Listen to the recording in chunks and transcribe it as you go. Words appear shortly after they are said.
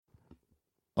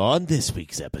On this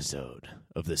week's episode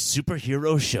of the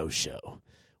Superhero Show,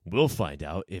 we'll find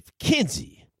out if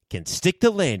Kinsey can stick the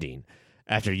landing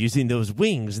after using those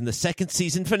wings in the second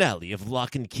season finale of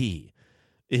Locke and Key,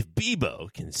 if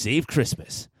Beebo can save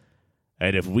Christmas,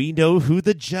 and if we know who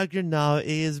the Juggernaut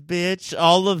is, bitch.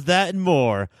 All of that and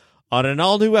more on an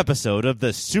all-new episode of the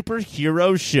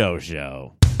Superhero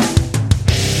Show.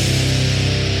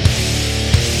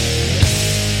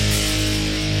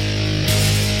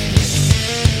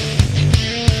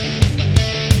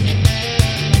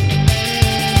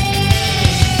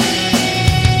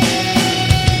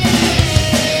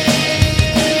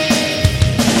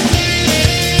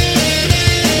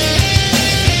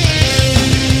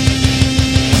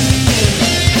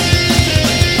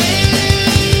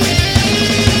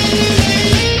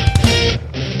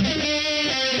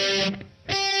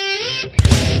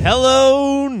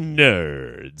 Hello,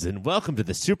 nerds, and welcome to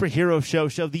the Superhero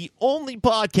Show, the only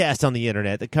podcast on the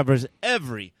internet that covers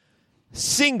every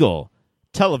single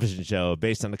television show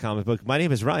based on a comic book. My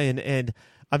name is Ryan, and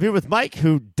I'm here with Mike,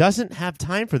 who doesn't have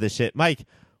time for this shit. Mike,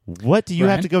 what do you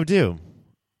have to go do?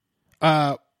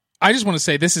 I just want to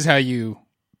say this is how you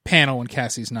panel when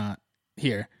Cassie's not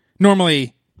here.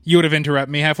 Normally, you would have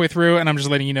interrupted me halfway through, and I'm just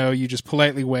letting you know you just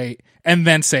politely wait and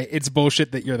then say, it's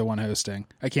bullshit that you're the one hosting.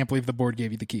 I can't believe the board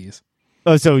gave you the keys.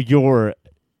 Oh, so you're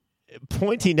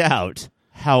pointing out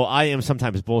how I am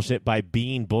sometimes bullshit by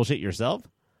being bullshit yourself?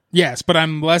 Yes, but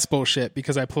I'm less bullshit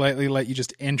because I politely let you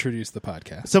just introduce the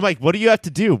podcast. So, Mike, what do you have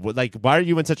to do? Like, why are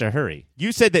you in such a hurry?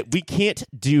 You said that we can't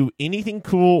do anything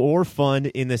cool or fun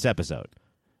in this episode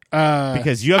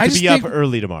because you have to be up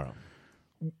early tomorrow.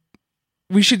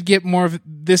 We should get more of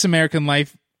This American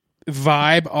Life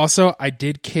vibe. Also, I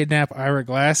did kidnap Ira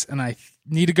Glass, and I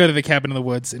need to go to the cabin in the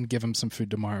woods and give him some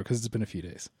food tomorrow because it's been a few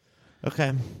days.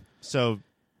 Okay. So,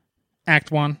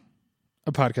 Act 1,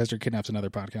 a podcaster kidnaps another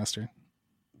podcaster.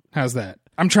 How's that?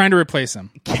 I'm trying to replace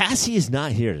him. Cassie is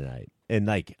not here tonight. And,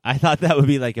 I thought that would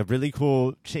be, a really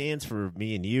cool chance for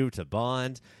me and you to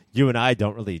bond. You and I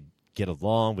don't really get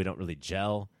along. We don't really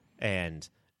gel. And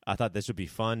I thought this would be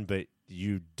fun, but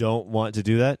you don't want to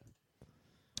do that?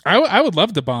 I would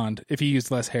love to bond if you used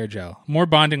less hair gel. More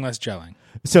bonding, less gelling.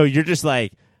 So you're just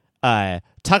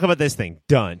talk about this thing,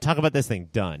 done. Talk about this thing,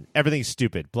 done. Everything's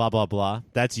stupid, blah, blah, blah.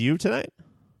 That's you tonight?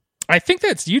 I think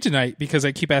that's you tonight because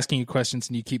I keep asking you questions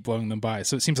and you keep blowing them by.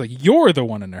 So it seems like you're the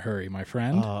one in a hurry, my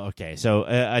friend. Oh, okay. So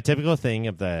a typical thing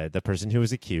of the person who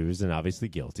is accused and obviously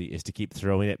guilty is to keep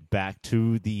throwing it back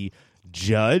to the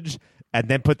judge and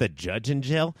then put the judge in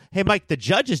jail. Hey, Mike, the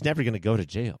judge is never going to go to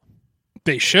jail.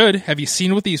 They should. Have you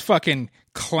seen what these fucking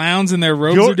clowns in their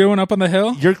robes are doing up on the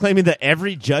hill? You're claiming that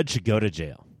every judge should go to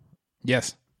jail.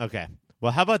 Yes. Okay.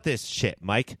 Well, how about this shit,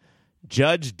 Mike?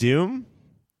 Judge Doom,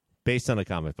 based on a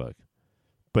comic book.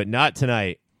 But not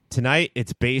tonight. Tonight,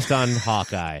 it's based on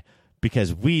Hawkeye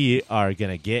because we are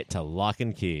going to get to Locke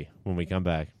and Key when we come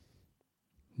back.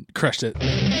 Crushed it.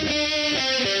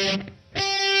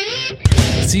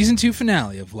 Season 2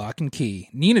 finale of Locke and Key.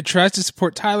 Nina tries to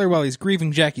support Tyler while he's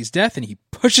grieving Jackie's death, and he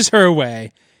pushes her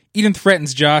away. Eden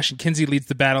threatens Josh, and Kinsey leads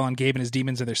the battle on Gabe and his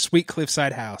demons in their sweet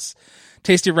cliffside house.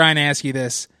 Tasty Ryan, I ask you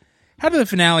this. How did the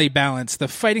finale balance the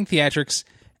fighting theatrics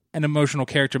and emotional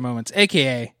character moments,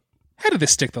 a.k.a. how did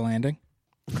this stick the landing?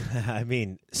 I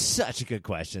mean, such a good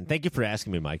question. Thank you for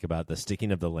asking me, Mike, about the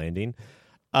sticking of the landing.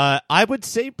 I would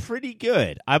say pretty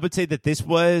good. I would say that this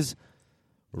was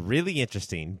really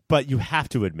interesting, but you have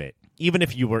to admit, even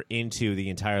if you were into the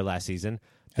entire last season,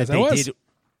 that they did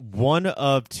one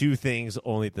of two things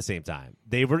only at the same time.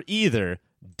 They were either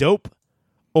dope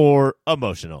or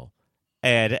emotional,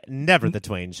 and never the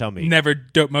twain shall meet. Never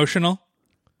dope-motional?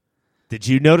 Did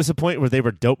you notice a point where they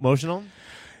were dope-motional?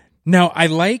 No, I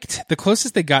liked the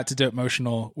closest they got to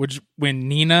dope-motional, which when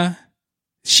Nina,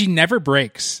 she never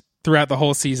breaks throughout the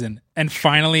whole season, and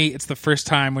finally it's the first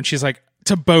time when she's like,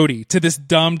 to Bodhi, to this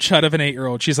dumb chud of an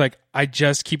 8-year-old. She's like, I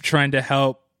just keep trying to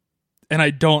help, and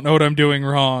I don't know what I'm doing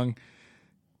wrong.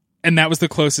 And that was the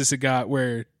closest it got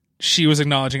where she was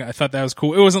acknowledging it. I thought that was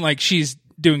cool. It wasn't like she's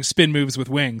doing spin moves with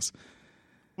wings.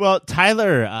 Well,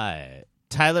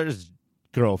 Tyler's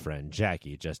girlfriend,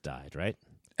 Jackie, just died, right?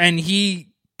 And he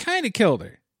kind of killed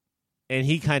her.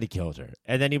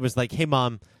 And then he was like, hey,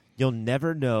 Mom, you'll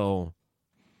never know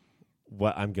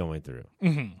what I'm going through.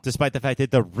 Mm-hmm. Despite the fact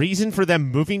that the reason for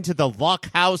them moving to the Locke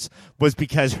house was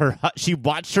because she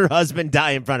watched her husband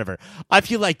die in front of her. I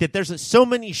feel like that there's so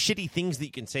many shitty things that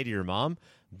you can say to your mom.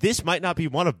 This might not be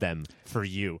one of them for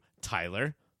you,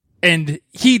 Tyler. And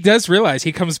he does realize,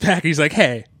 he comes back, he's like,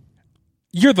 hey,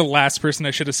 you're the last person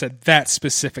I should have said that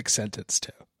specific sentence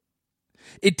to.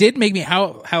 It did make me,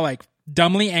 how like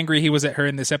dumbly angry he was at her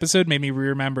in this episode made me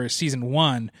remember season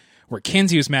 1, where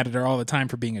Kinsey was mad at her all the time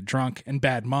for being a drunk and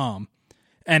bad mom.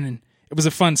 And it was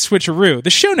a fun switcheroo. The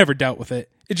show never dealt with it.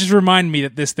 It just reminded me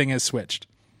that this thing has switched.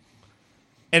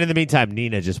 And in the meantime,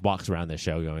 Nina just walks around the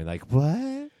show going like,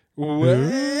 what?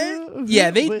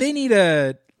 Yeah, they need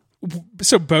a...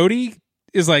 So Bodhi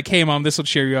is like, hey, Mom, this will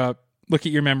cheer you up. Look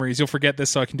at your memories. You'll forget this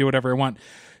so I can do whatever I want.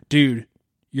 Dude,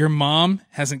 your mom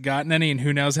hasn't gotten any in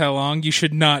who knows how long. You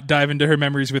should not dive into her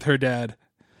memories with her dad.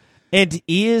 And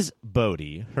is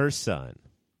Bodhi, her son,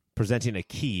 presenting a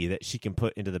key that she can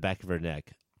put into the back of her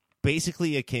neck,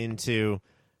 basically akin to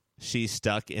she's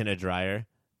stuck in a dryer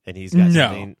and he's got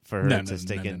something for her to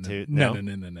stick into? No.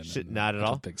 Not at all?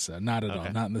 I don't think so. Not at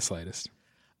all. Not in the slightest.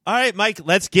 All right, Mike,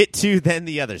 let's get to then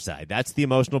the other side. That's the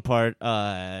emotional part.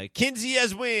 Kinsey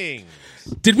has wings.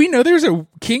 Did we know there's a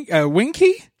wing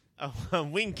key? A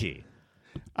wing key.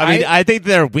 I think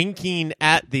they're winking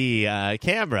at the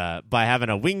camera by having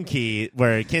a wing key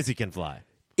where Kinsey can fly.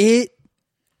 It's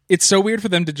so weird for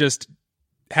them to just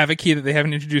have a key that they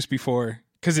haven't introduced before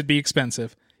because it'd be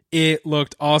expensive. It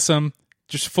looked awesome.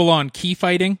 Just full-on key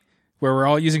fighting where we're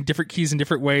all using different keys in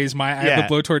different ways. I have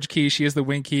the blowtorch key. She has the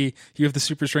wing key. You have the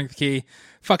super strength key.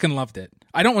 Fucking loved it.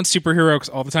 I don't want superheroes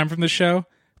all the time from this show,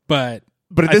 but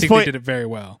at I this think point, they did it very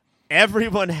well.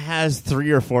 Everyone has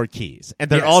 3 or 4 keys, and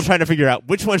they're all trying to figure out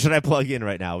which one should I plug in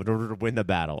right now in order to win the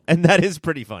battle. And that is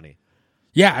pretty funny.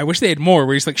 Yeah, I wish they had more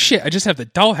where he's like, shit, I just have the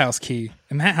dollhouse key,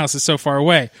 and that house is so far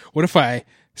away. What if I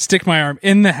stick my arm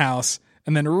in the house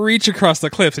and then reach across the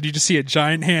cliffs, and you just see a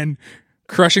giant hand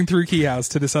crushing through key house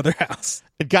to this other house?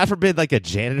 And God forbid, like a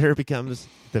janitor becomes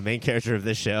the main character of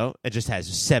this show and just has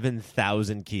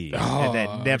 7,000 keys and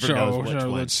then never knows which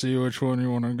one. Let's see which one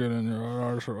you want to get in there.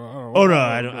 Oh no,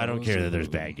 I don't care that there's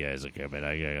bad guys. Okay, but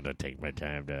I gotta take my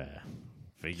time to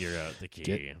figure out the key.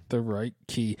 Get the right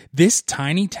key. This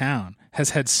tiny town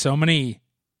has had so many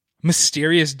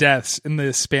mysterious deaths in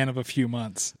the span of a few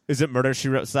months. Is it Murder, She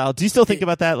Wrote style? Do you still think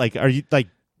about that? Like, are you like?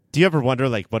 Do you ever wonder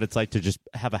like what it's like to just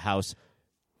have a house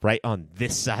right on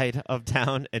this side of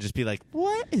town and just be like,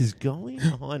 what is going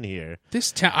on here?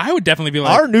 This town, I would definitely be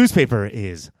like, our newspaper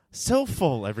is so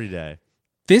full every day.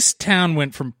 This town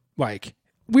went from like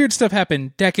weird stuff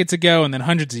happened decades ago and then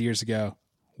hundreds of years ago.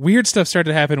 Weird stuff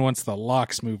started to happen once the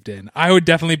Locks moved in. I would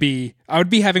be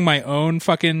having my own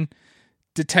fucking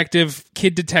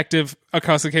kid detective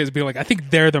across the case be like, I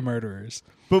think they're the murderers.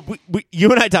 But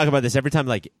you and I talk about this every time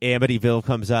like Amityville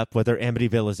comes up, whether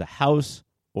Amityville is a house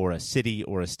or a city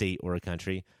or a state or a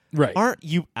country. Right. Aren't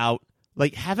you out?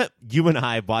 Like, haven't you and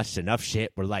I watched enough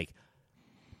shit where like,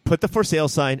 put the for sale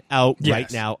sign out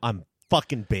right now. I'm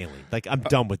fucking bailing. Like, I'm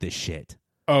done with this shit.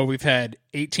 Oh, we've had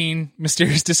 18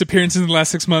 mysterious disappearances in the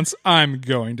last 6 months. I'm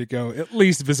going to go at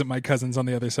least visit my cousins on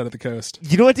the other side of the coast.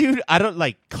 You know what, dude? I don't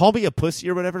like call me a pussy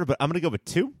or whatever, but I'm going to go with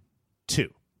two.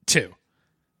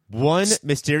 One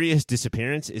mysterious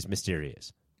disappearance is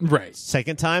mysterious. Right.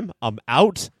 Second time, I'm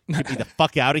out. Get me the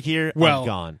fuck out of here. Well, I'm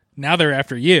gone. Now they're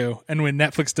after you. And when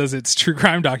Netflix does its true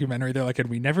crime documentary, they're like, and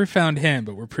we never found him,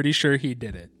 but we're pretty sure he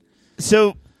did it.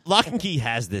 So Lock and Key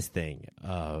has this thing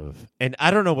of, and I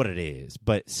don't know what it is,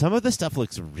 but some of the stuff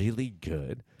looks really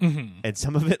good, and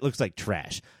some of it looks like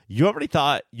trash. You already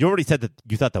said that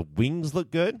you thought the wings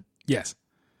looked good? Yes.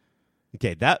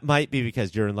 Okay, that might be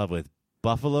because you're in love with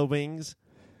buffalo wings.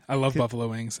 I love buffalo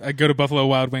wings. I go to Buffalo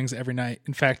Wild Wings every night.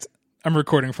 In fact, I'm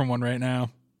recording from one right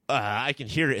now. I can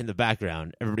hear it in the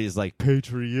background. Everybody's like,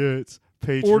 Patriots.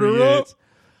 Order up.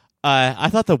 I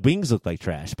thought the wings looked like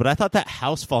trash, but I thought that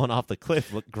house falling off the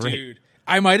cliff looked great. Dude,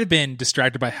 I might have been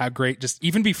distracted by how great, just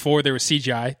even before there was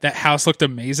CGI, that house looked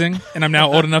amazing. And I'm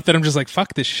now old enough that I'm just like,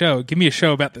 fuck this show. Give me a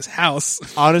show about this house.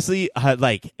 Honestly,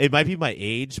 like, it might be my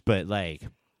age, but like,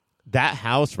 that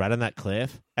house right on that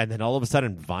cliff, and then all of a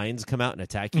sudden vines come out and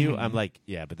attack you. I'm like,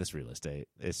 yeah, but this real estate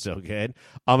is so good.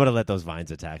 I'm going to let those vines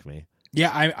attack me.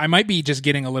 Yeah, I might be just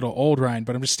getting a little old, Ryan,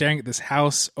 but I'm just staring at this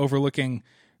house overlooking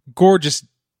gorgeous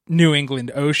New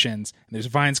England oceans. And there's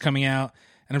vines coming out,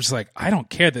 and I'm just like, I don't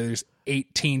care that there's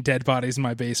 18 dead bodies in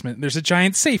my basement. There's a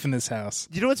giant safe in this house.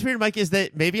 You know what's weird, Mike, is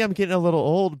that maybe I'm getting a little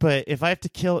old, but if I have to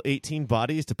kill 18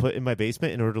 bodies to put in my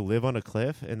basement in order to live on a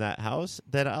cliff in that house,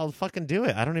 then I'll fucking do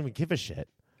it. I don't even give a shit.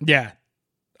 Yeah,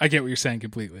 I get what you're saying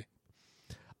completely.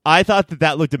 I thought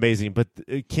that looked amazing, but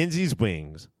Kinsey's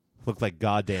wings looked like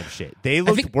goddamn shit. They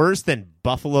looked worse than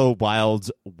Buffalo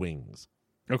Wild's wings.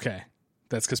 Okay.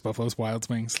 That's because Buffalo Wild's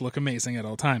wings look amazing at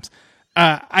all times.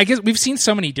 I guess we've seen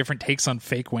so many different takes on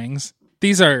fake wings.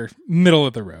 These are middle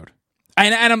of the road.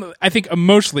 And I think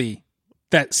emotionally,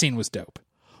 that scene was dope.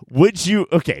 Would you...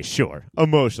 Okay, sure.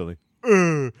 Emotionally.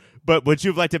 But would you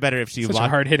have liked it better if she Such a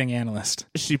hard-hitting analyst.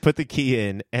 She put the key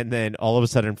in, and then all of a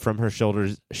sudden from her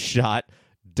shoulders shot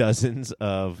dozens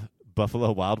of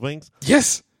Buffalo Wild Wings?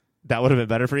 Yes. That would have been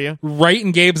better for you? Right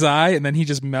in Gabe's eye, and then he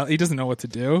just he doesn't know what to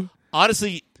do.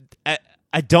 Honestly,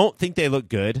 I don't think they look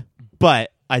good,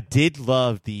 but I did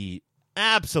love the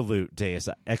absolute deus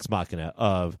ex machina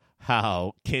of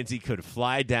how Kinsey could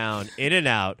fly down in and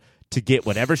out to get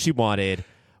whatever she wanted,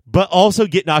 but also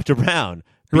get knocked around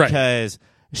because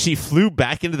she flew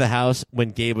back into the house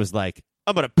when Gabe was like,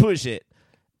 I'm going to push it.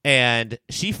 And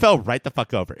she fell right the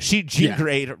fuck over. She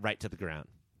G-grade right to the ground.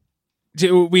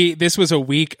 This was a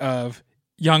week of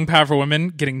young, powerful women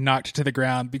getting knocked to the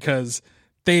ground because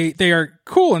they are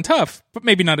cool and tough, but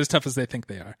maybe not as tough as they think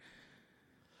they are.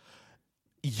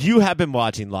 You have been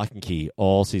watching Lock and Key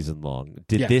all season long.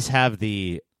 Did this have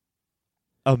the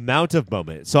amount of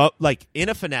moments? So, like, in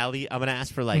a finale, I'm going to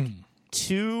ask for, like,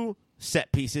 2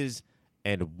 set pieces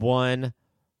and 1,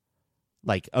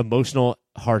 like, emotional,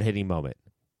 hard-hitting moment.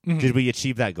 Did we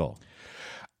achieve that goal?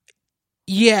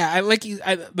 Yeah,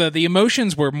 the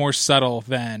emotions were more subtle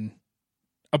than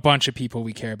a bunch of people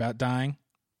we care about dying.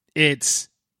 It's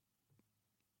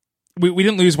we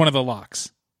didn't lose one of the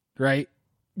Locks, right?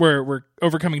 We're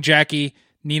overcoming Jackie.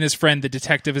 Nina's friend, the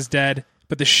detective, is dead,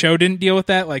 but the show didn't deal with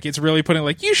that. Like, it's really putting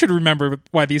like, you should remember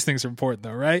why these things are important,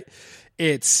 though, right?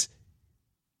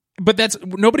 But that's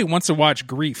nobody wants to watch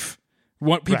grief.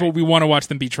 We want to watch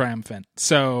them be triumphant.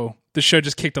 So the show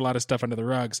just kicked a lot of stuff under the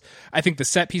rugs. I think the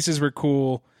set pieces were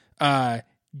cool.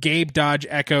 Gabe, Dodge,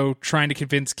 Echo trying to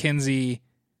convince Kinsey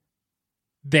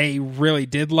they really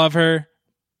did love her,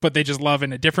 but they just love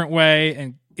in a different way.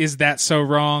 And is that so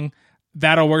wrong?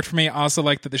 That all worked for me. I also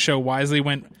like that the show wisely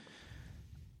went,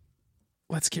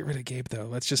 let's get rid of Gabe, though.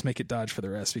 Let's just make it Dodge for the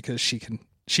rest because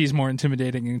she's more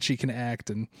intimidating and she can act.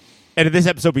 And in this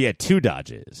episode, we had 2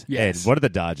 dodges. Yes. And one of the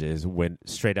dodges went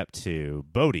straight up to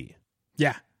Bodhi.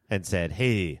 Yeah. And said,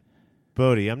 hey,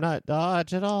 Bodhi, I'm not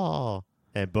Dodge at all.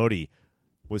 And Bodhi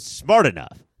was smart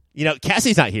enough. You know,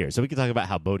 Cassie's not here, so we can talk about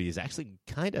how Bodhi is actually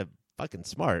kind of fucking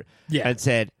smart. Yeah. And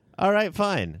said, all right,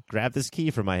 fine. Grab this key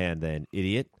from my hand then,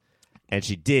 idiot. And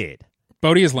she did.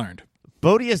 Bodhi has learned.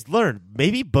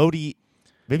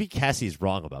 Maybe Cassie's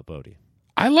wrong about Bodhi.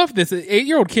 I love this. An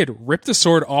 8-year-old kid ripped the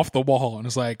sword off the wall and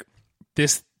was like,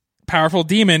 this powerful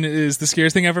demon is the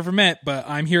scariest thing I've ever met, but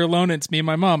I'm here alone and it's me and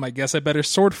my mom. I guess I better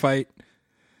sword fight.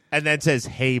 And then says,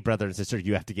 hey, brother and sister,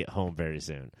 you have to get home very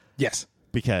soon. Yes.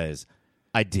 Because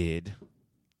I did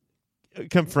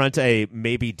confront a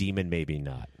maybe demon, maybe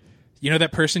not. You know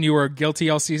that person you were guilty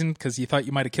all season because you thought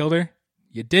you might have killed her?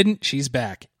 You didn't. She's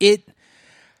back.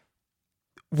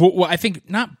 Well, I think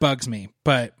not bugs me,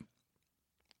 but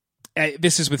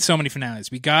this is with so many finales.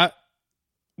 A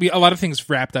lot of things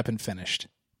wrapped up and finished.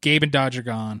 Gabe and Dodge are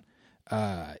gone.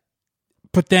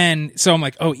 But then, so I'm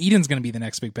like, oh, Eden's going to be the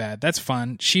next big bad. That's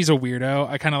fun. She's a weirdo.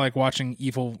 I kind of like watching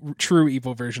true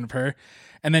evil version of her.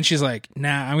 And then she's like,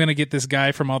 nah, I'm going to get this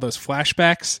guy from all those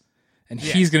flashbacks, and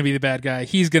he's going to be the bad guy.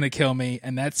 He's going to kill me.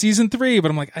 And that's season 3.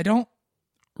 But I'm like, I don't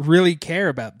really care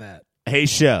about that. Hey,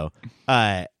 show.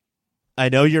 I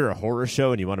know you're a horror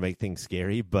show and you want to make things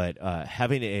scary, but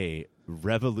having a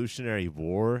Revolutionary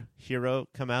War hero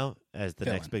come out as the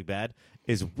next big bad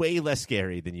is way less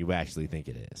scary than you actually think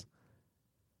it is.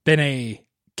 Than a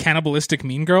cannibalistic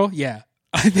mean girl? Yeah.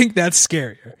 I think that's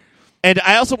scarier. And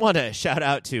I also want to shout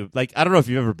out to, like, I don't know if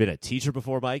you've ever been a teacher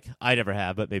before, Mike. I never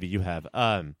have, but maybe you have.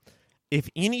 If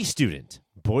any student,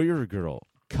 boy or girl,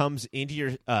 comes into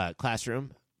your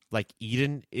classroom like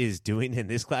Eden is doing in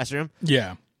this classroom,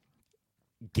 yeah,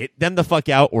 get them the fuck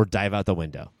out or dive out the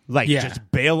window. Like, just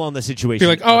bail on the situation. Be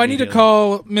like, oh, I need to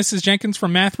call Mrs. Jenkins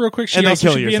from math real quick. She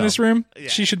also should be in this room. Yeah.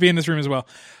 She should be in this room as well.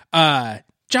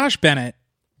 Josh Bennett,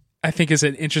 I think, is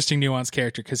an interesting, nuanced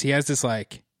character because he has this,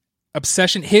 like,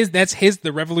 obsession.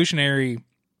 The revolutionary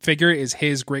figure is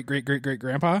his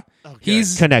great-great-great-great-grandpa. Oh,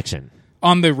 he's connection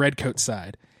on the redcoat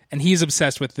side, and he's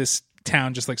obsessed with this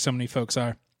town just like so many folks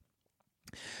are.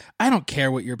 I don't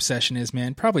care what your obsession is,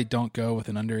 man. Probably don't go with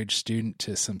an underage student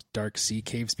to some dark sea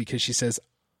caves because she says,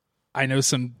 I know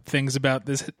some things about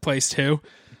this place too.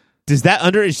 Does that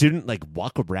underage student like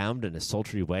walk around in a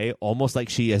sultry way, almost like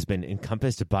she has been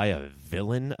encompassed by a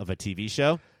villain of a TV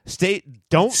show?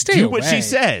 Don't do what she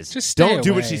says. Just don't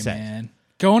do what she says. Man.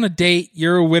 Go on a date.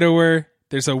 You're a widower.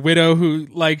 There's a widow who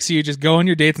likes you. Just go on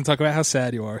your dates and talk about how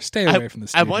sad you are. Stay away from the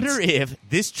students. I wonder if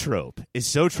this trope is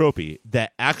so tropey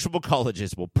that actual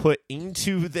colleges will put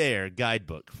into their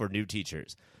guidebook for new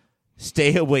teachers.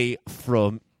 Stay away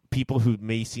from people who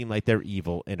may seem like they're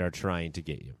evil and are trying to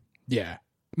get you. Yeah.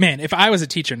 Man, if I was a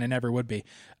teacher, and I never would be,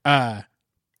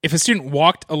 if a student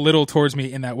walked a little towards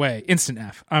me in that way, instant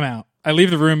F. I'm out. I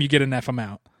leave the room, you get an F, I'm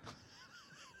out.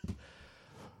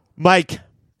 Mike.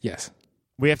 Yes.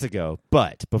 We have to go.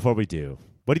 But before we do,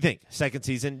 what do you think? Second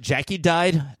season, Jackie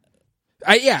died?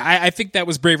 I think that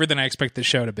was braver than I expected the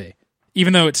show to be.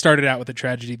 Even though it started out with a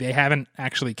tragedy, they haven't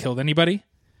actually killed anybody.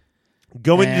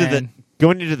 Going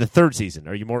into the third season,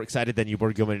 are you more excited than you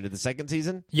were going into the second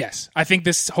season? Yes. I think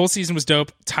this whole season was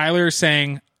dope. Tyler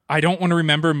saying, I don't want to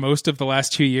remember most of the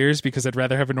last 2 years because I'd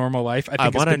rather have a normal life. I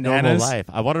want a normal life.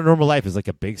 I want a normal life is like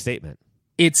a big statement.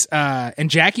 It's and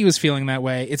Jackie was feeling that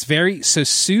way. It's very so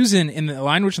Susan in the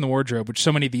Lion Witch in the Wardrobe, which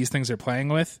so many of these things are playing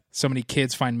with. So many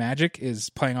kids find magic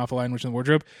is playing off a Lion Witch in the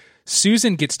Wardrobe.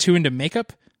 Susan gets too into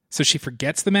makeup, so she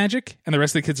forgets the magic, and the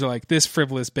rest of the kids are like, this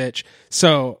frivolous bitch.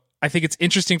 So I think it's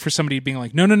interesting for somebody being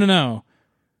like, no.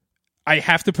 I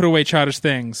have to put away childish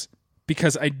things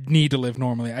because I need to live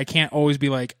normally. I can't always be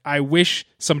like, I wish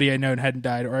somebody I know hadn't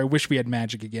died, or I wish we had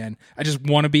magic again. I just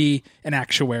want to be an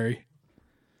actuary.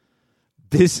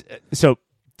 So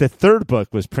the third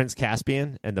book was Prince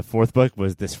Caspian, and the fourth book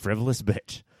was This Frivolous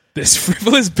Bitch. This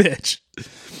frivolous bitch.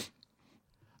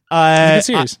 I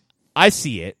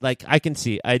see it. Like I can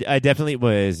see. I definitely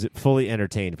was fully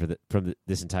entertained from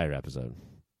this entire episode.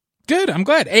 Good. I'm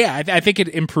glad. Yeah, I think it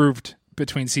improved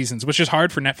between seasons, which is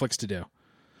hard for Netflix to do.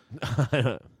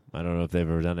 I don't know if they've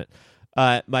ever done it.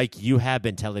 Mike, you have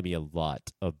been telling me a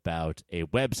lot about a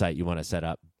website you want to set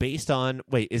up based on...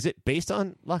 Wait, is it based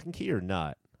on Lock and Key or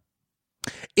not?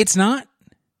 It's not.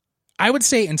 I would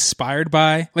say inspired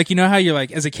by... Like, you know how you're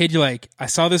like, as a kid, you're like, I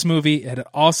saw this movie, it had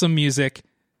awesome music,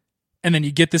 and then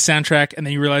you get the soundtrack, and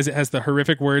then you realize it has the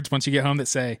horrific words once you get home that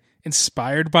say,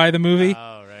 inspired by the movie.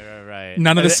 Oh, right.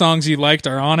 None of the songs you liked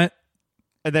are on it.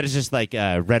 And then it's just like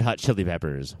Red Hot Chili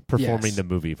Peppers performing the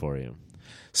movie for you.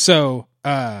 So,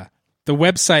 the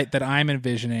website that I'm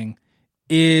envisioning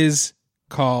is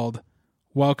called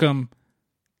Welcome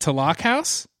to Locke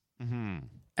House. Mm-hmm.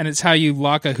 And it's how you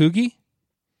lock a hoogie.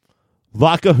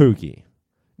 Lock a hoogie.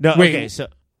 No, wait, okay, so...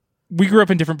 We grew up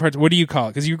in different parts. What do you call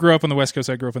it? Because you grew up on the West Coast,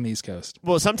 I grew up on the East Coast.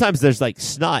 Well, sometimes there's like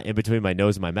snot in between my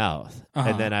nose and my mouth. Uh-huh.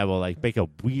 And then I will like make a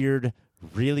weird,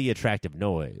 really attractive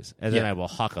noise. And then I will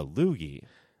hawk a loogie.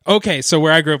 Okay, so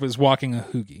where I grew up was walking a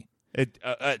hoogie.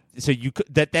 So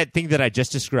that thing that I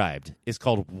just described is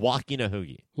called walking a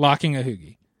hoogie. Locking a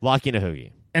hoogie. Locking a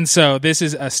hoogie. And so this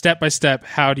is a step-by-step,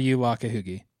 how do you lock a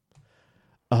hoogie?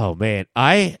 Oh, man.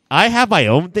 I have my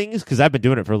own things because I've been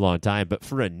doing it for a long time. But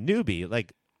for a newbie,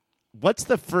 like, what's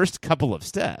the first couple of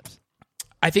steps?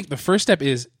 I think the first step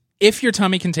is, if your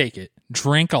tummy can take it,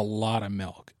 drink a lot of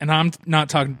milk. And I'm not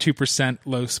talking 2%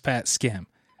 low-fat skim.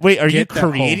 Wait, are you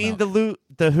creating the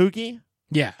hoogie?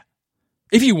 Yeah.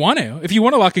 If you want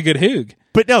to lock a good hoog.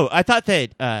 But no, I thought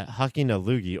that hawking a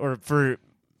loogie, or for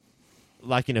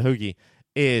locking a hoogie,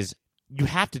 is you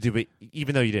have to do it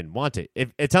even though you didn't want it.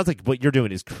 It sounds like what you're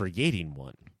doing is creating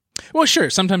one. Well, sure,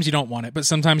 sometimes you don't want it, but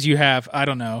sometimes you have, I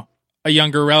don't know, a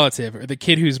younger relative or the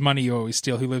kid whose money you always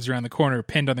steal who lives around the corner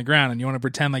pinned on the ground, and you want to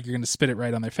pretend like you're going to spit it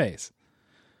right on their face.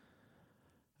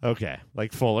 Okay,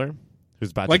 like Fuller,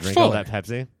 who's about to drink all that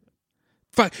Pepsi.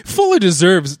 Fuller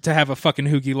deserves to have a fucking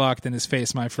hoogie locked in his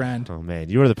face, my friend. Oh, man.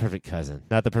 You are the perfect cousin.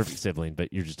 Not the perfect sibling,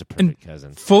 but you're just a perfect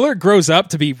cousin. Fuller grows up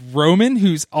to be Roman,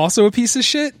 who's also a piece of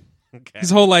shit. Okay.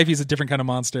 His whole life, he's a different kind of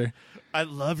monster. I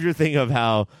love your thing of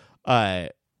how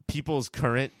people's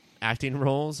current acting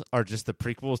roles are just the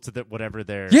prequels to whatever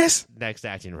their next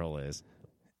acting role is.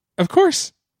 Of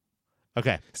course.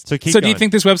 Okay. So keep going. Do you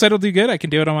think this website will do good? I can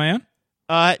do it on my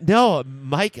own? No,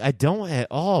 Mike, I don't at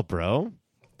all, bro.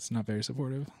 It's not very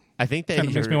supportive. I think that kind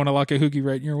of makes me want to lock a hoogie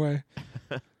right in your way.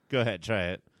 Go ahead, try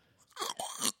it.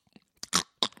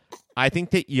 I think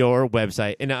that your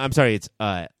website, and I'm sorry, it's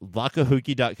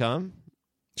lockahoogie.com?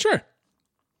 Sure.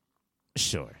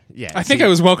 Yeah. I think I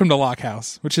was Welcome to Locke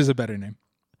House, which is a better name.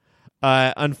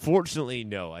 Unfortunately,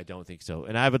 no, I don't think so.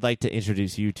 And I would like to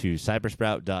introduce you to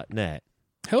cybersprout.net.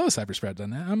 Hello,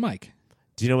 cybersprout.net. I'm Mike.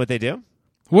 Do you know what they do?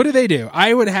 What do they do?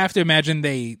 I would have to imagine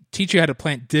they teach you how to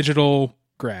plant digital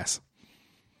grass.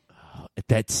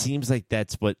 That seems like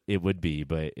that's what it would be,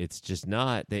 but it's just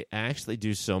not. They actually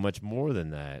do so much more than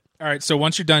that. All right, so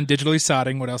once you're done digitally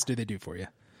sodding, what else do they do for you?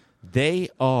 They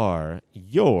are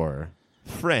your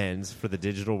friends for the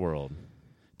digital world.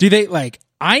 Do they,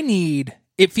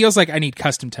 it feels like I need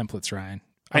custom templates, Ryan.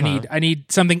 I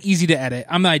need something easy to edit.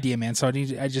 I'm the idea man, so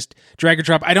I just drag and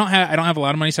drop. I don't have a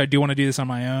lot of money, so I do want to do this on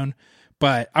my own,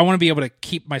 but I want to be able to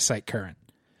keep my site current.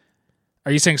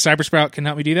 Are you saying Cybersprout can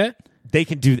help me do that? They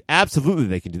can do absolutely.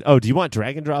 They can do. Oh, do you want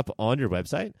drag and drop on your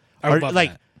website? I would love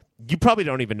that. You probably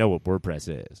don't even know what WordPress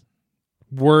is.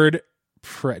 WordPress.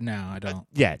 No, I don't.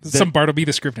 Yeah. Some Bartleby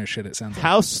the Scrivener shit, it sounds like.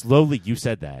 How slowly you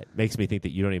said that makes me think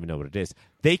that you don't even know what it is.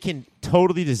 They can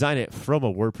totally design it from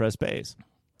a WordPress base.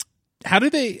 How do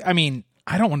they... I mean,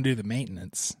 I don't want to do the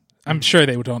maintenance. I'm sure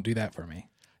they don't do that for me.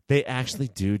 They actually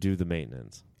do the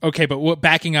maintenance. Okay, but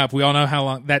backing up, we all know how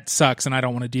long... That sucks, and I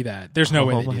don't want to do that. There's no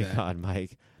way they do that. Oh, my God,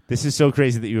 Mike. This is so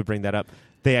crazy that you would bring that up.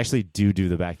 They actually do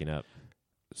the backing up.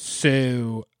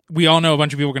 So, we all know a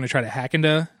bunch of people are going to try to hack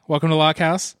into Welcome to Locke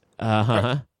House.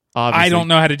 Uh-huh. I don't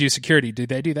know how to do security. Do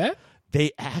they do that?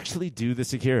 They actually do the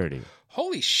security.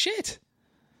 Holy shit.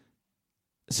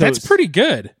 So that's pretty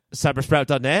good.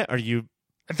 Cybersprout.net, are you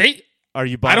buying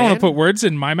I don't want to put words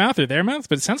in my mouth or their mouths,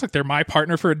 but it sounds like they're my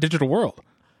partner for a digital world.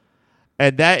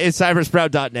 And that is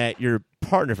cybersprout.net, your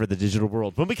partner for the digital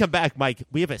world. When we come back, Mike,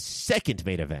 we have a second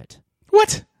main event.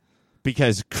 What?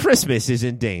 Because Christmas is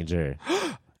in danger.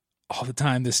 All the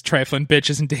time, this trifling bitch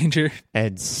is in danger.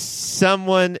 And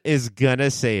someone is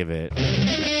gonna save it.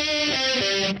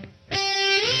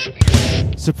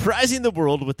 Surprising the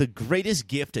world with the greatest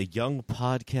gift a young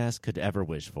podcast could ever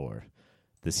wish for.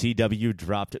 The CW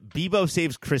dropped Beebo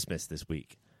Saves Christmas this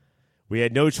week. We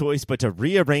had no choice but to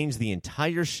rearrange the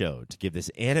entire show to give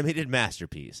this animated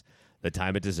masterpiece the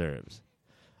time it deserves.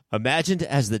 Imagined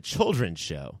as the children's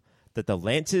show that the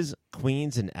Lances,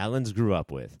 Queens, and Allens grew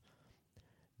up with,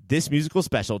 this musical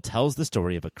special tells the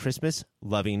story of a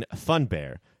Christmas-loving fun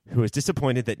bear who is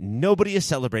disappointed that nobody is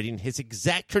celebrating his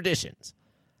exact traditions.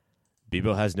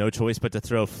 Beebo has no choice but to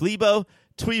throw Fleebo,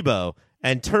 Tweebo,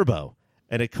 and Turbo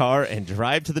in a car and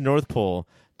drive to the North Pole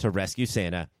to rescue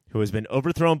Santa, who has been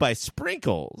overthrown by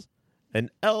Sprinkles, an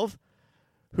elf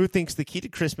who thinks the key to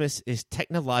Christmas is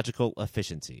technological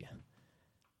efficiency.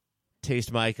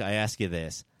 Taste Mike, I ask you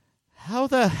this. How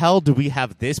the hell do we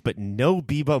have this but no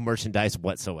Beebo merchandise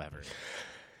whatsoever?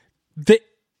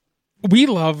 We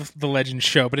love the Legends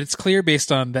show, but it's clear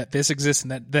based on that this exists and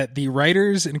that the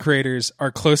writers and creators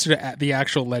are closer to the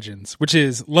actual Legends, which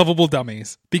is lovable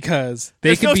dummies, because they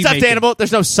there's could no be stuffed making, animal,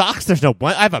 there's no socks, there's no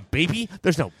I have a baby,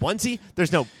 there's no onesie,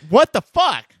 there's no what the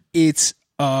fuck? It's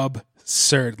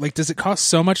absurd. Like, does it cost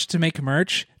so much to make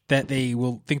merch that they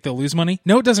will think they'll lose money?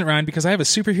 No, it doesn't, Ryan, because I have a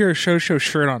superhero show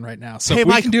shirt on right now. So hey, if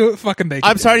we Mike, can do it, fucking they can.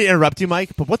 I'm sorry to interrupt you,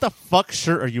 Mike, but what the fuck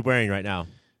shirt are you wearing right now?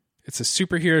 It's a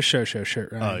superhero show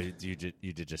shirt, right? Oh, you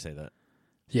did just say that.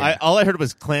 Yeah. All I heard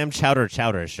was clam chowder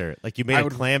shirt. Like you made a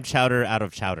clam chowder out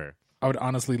of chowder. I would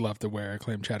honestly love to wear a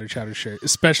clam chowder shirt,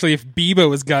 especially if Beebo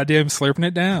was goddamn slurping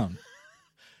it down.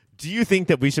 Do you think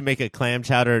that we should make a clam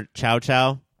chowder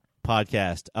chow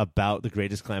podcast about the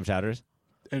greatest clam chowders?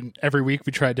 And every week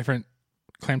we try a different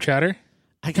clam chowder?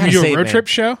 I Can we do a road trip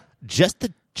show? Just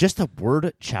the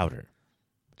word chowder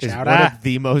is Chowder. one of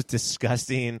the most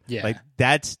disgusting. Yeah. Like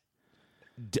that's.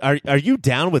 Are you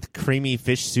down with creamy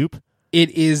fish soup? It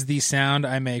is the sound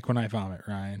I make when I vomit,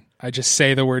 Ryan. I just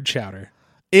say the word chowder.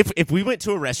 If we went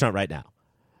to a restaurant right now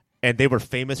and they were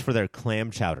famous for their clam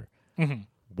chowder,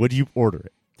 would you order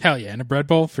it? Hell yeah, in a bread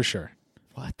bowl for sure.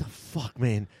 What the fuck,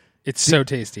 man? It's so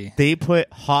tasty. They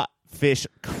put hot fish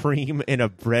cream in a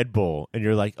bread bowl, and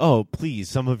you're like, oh, please,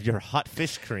 some of your hot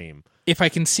fish cream. If I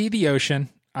can see the ocean,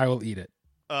 I will eat it.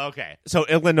 Okay. So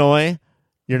Illinois,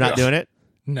 you're not doing it?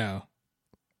 No.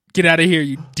 Get out of here,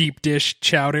 you deep dish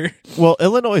chowder. Well,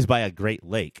 Illinois is by a Great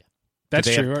Lake. That's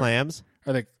do they true. Have clams?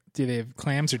 Do they have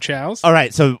clams or chows? All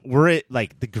right, so we're at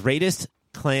like the greatest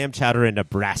clam chowder in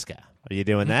Nebraska. Are you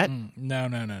doing that? No.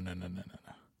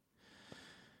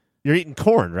 You're eating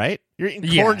corn, right? You're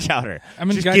eating corn chowder.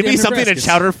 Just give me something in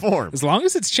chowder form. As long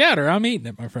as it's chowder, I'm eating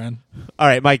it, my friend. All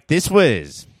right, Mike, this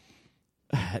was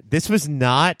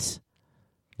not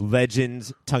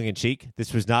Legends tongue-in-cheek.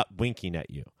 This was not winking at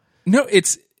you. No,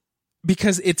 it's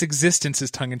because its existence is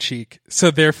tongue-in-cheek,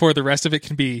 so therefore the rest of it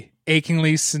can be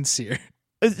achingly sincere.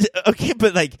 Okay,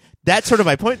 but like that's sort of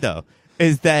my point, though,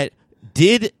 is that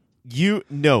did you,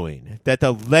 knowing that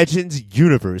the Legends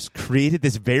universe created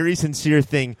this very sincere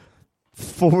thing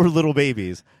for little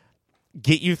babies,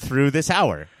 get you through this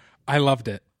hour? I loved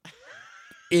it.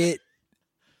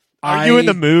 Are you in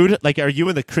the mood? Like, are you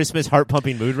in the Christmas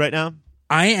heart-pumping mood right now?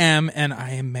 I am, and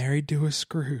I am married to a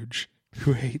Scrooge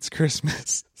who hates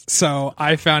Christmas. So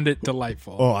I found it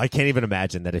delightful. Oh, I can't even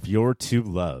imagine that if your two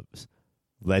loves,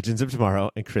 Legends of Tomorrow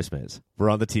and Christmas,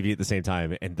 were on the TV at the same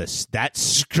time, and that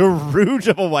Scrooge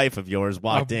of a wife of yours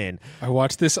walked in. I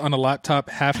watched this on a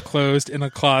laptop half closed in a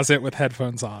closet with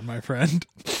headphones on, my friend.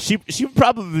 She would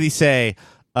probably say,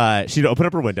 she'd open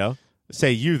up her window,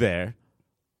 say, "You there?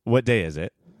 What day is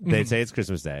it?" They'd say it's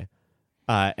Christmas Day.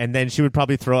 And then she would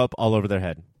probably throw up all over their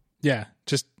head. Yeah,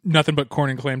 just nothing but corn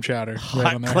and clam chowder.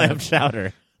 Hot clam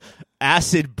chowder.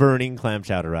 Acid burning clam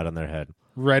chowder right on their head.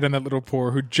 right on that little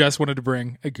poor who just wanted to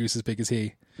bring a goose as big as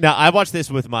he. Now, I watched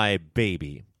this with my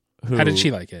baby, who How did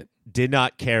she like it? did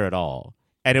not care at all.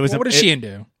 And it was What is she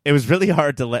into? It was really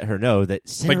hard to let her know that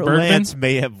Sarah Birdman? Lance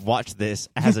may have watched this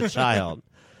as a child.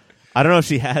 I don't know if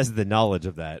she has the knowledge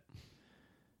of that.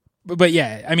 But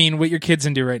yeah, I mean, what your kid's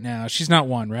into right now, she's not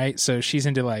one, right? So she's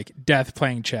into like death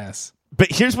playing chess.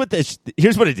 But here's what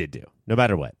it did do, no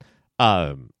matter what.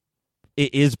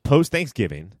 It is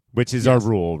post-Thanksgiving, which is our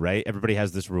rule, right? Everybody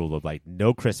has this rule of like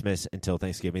no Christmas until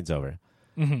Thanksgiving's over.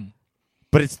 Mm-hmm.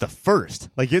 But it's the first.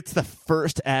 Like, it's the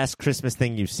first-ass Christmas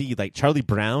thing you see. Like, Charlie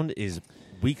Brown is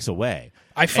weeks away.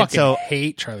 I fucking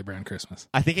hate Charlie Brown Christmas.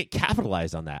 I think it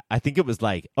capitalized on that. I think it was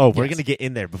like, oh, we're going to get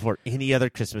in there before any other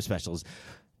Christmas specials.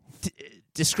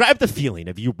 Describe the feeling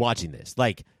of you watching this.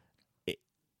 Like,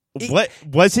 what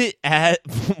was it?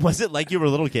 Was it like you were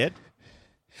a little kid?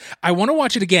 I want to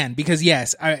watch it again because,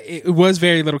 yes, it was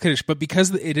very little kiddish, but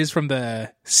because it is from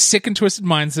the sick and twisted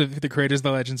minds of the creators of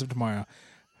The Legends of Tomorrow,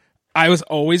 I was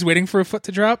always waiting for a foot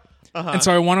to drop. And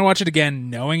so I want to watch it again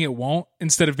knowing it won't,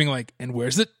 instead of being like, and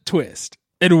where's the twist?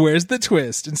 And where's the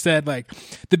twist? Instead, like,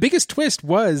 the biggest twist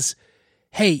was,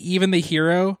 hey, even the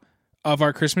hero of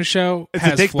our Christmas show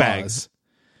has flaws. Bag.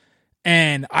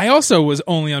 And I also was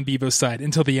only on Beebo's side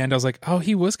until the end. I was like, oh,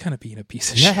 he was kind of being a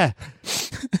piece of shit. Yeah,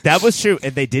 that was true.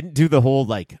 And they didn't do the whole,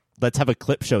 like, let's have a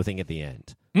clip show thing at the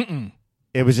end. Mm-mm.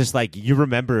 It was just like, you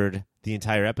remembered the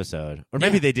entire episode. Or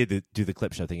maybe they did do the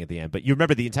clip show thing at the end. But you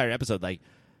remember the entire episode, like,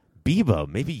 Beebo,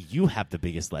 maybe you have the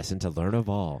biggest lesson to learn of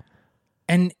all.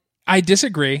 And I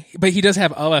disagree, but he does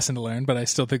have a lesson to learn, but I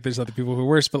still think there's other people who are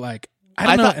worse. But, like,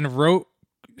 I don't know. And wrote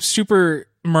super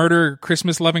murder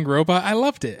Christmas loving robot. I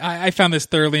loved it. I found this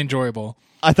thoroughly enjoyable.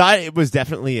 I thought it was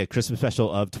definitely a Christmas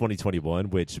special of 2021,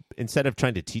 which instead of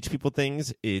trying to teach people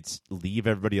things, it's leave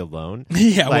everybody alone.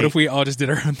 Yeah, like, what if we all just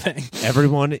did our own thing?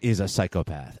 Everyone is a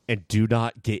psychopath, and do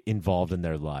not get involved in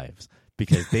their lives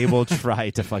because they will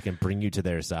try to fucking bring you to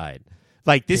their side.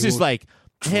 Like, this is like,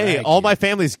 hey, all my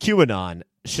family's QAnon.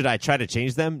 Should I try to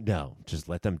change them? No. Just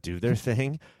let them do their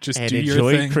thing. Just and do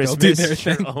enjoy your thing. Christmas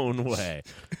your own way.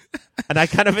 And I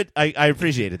kind of I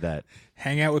appreciated that.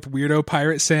 Hang out with weirdo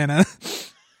pirate Santa. How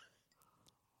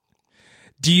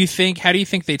do you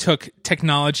think they took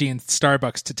technology and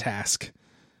Starbucks to task?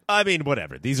 I mean,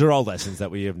 whatever. These are all lessons that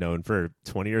we have known for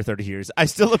 20 or 30 years. I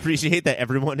still appreciate that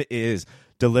everyone is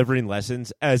delivering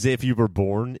lessons as if you were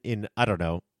born in, I don't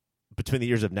know, between the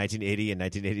years of 1980 and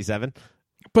 1987.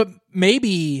 But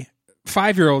maybe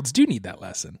 5-year-olds do need that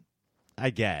lesson.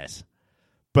 I guess.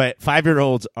 But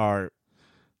 5-year-olds are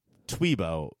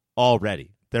Tweebo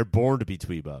already. They're born to be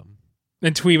Tweebo.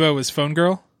 And Tweebo was Phone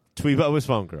Girl? Tweebo was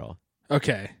Phone Girl.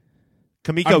 Okay.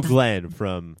 Kamiko Glenn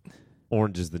from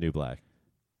Orange is the New Black.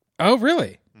 Oh,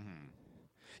 really? Mm-hmm.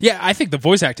 Yeah, I think the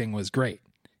voice acting was great.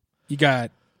 The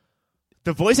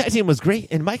voice acting was great.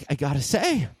 And Mike, I gotta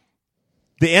say,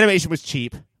 the animation was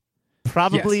cheap.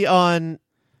 Probably on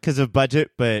because of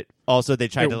budget, but also they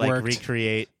tried to like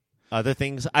recreate other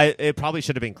things. It probably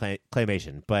should have been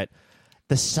claymation, but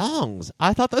the songs,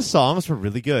 I thought the songs were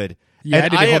really good. Yeah,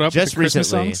 and did they hold up just with the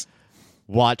Christmas recently songs?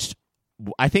 Watched,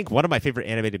 I think, one of my favorite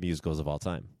animated musicals of all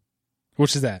time.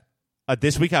 Which is that?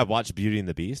 This week I watched Beauty and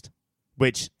the Beast,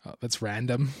 which that's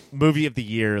random. Movie of the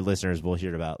year listeners will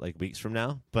hear about like weeks from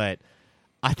now, but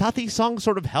I thought these songs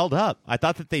sort of held up. I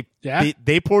thought that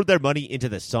they poured their money into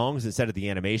the songs instead of the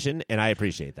animation, and I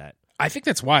appreciate that. I think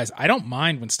that's wise. I don't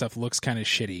mind when stuff looks kind of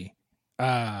shitty.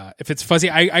 If it's fuzzy,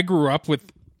 I grew up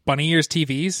with bunny ears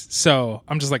TVs, so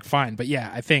I'm just like, fine. But yeah,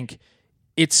 I think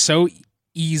it's so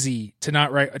easy to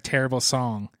not write a terrible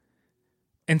song.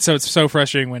 And so it's so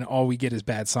frustrating when all we get is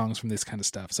bad songs from this kind of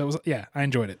stuff. So I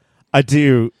enjoyed it. I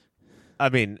do. I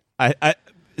mean, I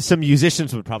some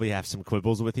musicians would probably have some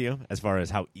quibbles with you as far as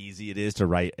how easy it is to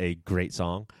write a great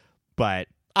song, but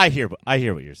I hear what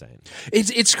you're saying.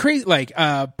 It's crazy. Like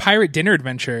Pirate Dinner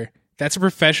Adventure, that's a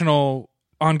professional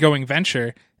ongoing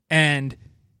venture, and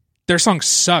their songs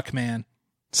suck, man.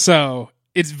 So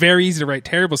it's very easy to write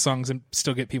terrible songs and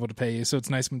still get people to pay you. So it's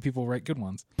nice when people write good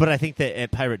ones. But I think that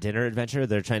at Pirate Dinner Adventure,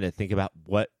 they're trying to think about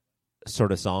what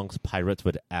sort of songs pirates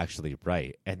would actually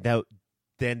write, and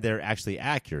then they're actually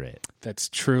accurate. That's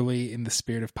truly in the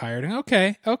spirit of pirating.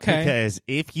 Okay. Because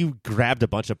if you grabbed a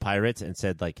bunch of pirates and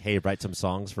said, like, hey, write some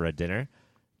songs for a dinner,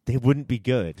 they wouldn't be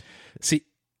good. See,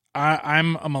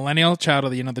 I'm a millennial child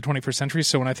of the 21st century,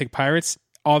 so when I think pirates,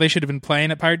 all they should have been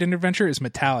playing at Pirate Dinner Adventure is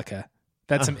Metallica.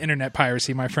 That's some internet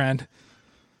piracy, my friend.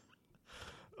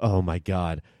 Oh, my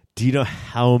God. Do you know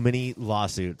how many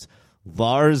lawsuits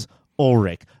Lars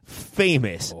Ulrich,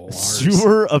 famous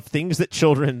sewer of things that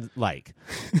children like,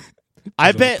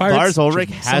 I bet Pirates, Lars Ulrich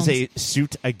children's has songs. a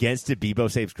suit against a Beebo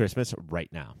Saves Christmas right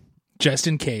now. Just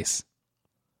in case.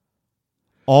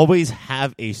 Always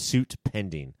have a suit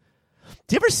pending.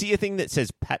 Do you ever see a thing that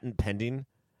says patent pending?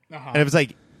 Uh-huh. And it was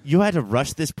like, you had to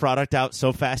rush this product out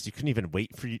so fast you couldn't even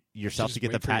wait for yourself Just to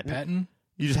get wait the for your patent?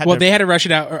 You just had Well, to... they had to rush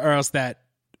it out, or else that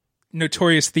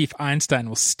notorious thief Einstein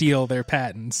will steal their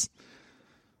patents.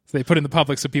 So they put it in the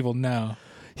public so people know.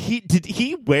 Did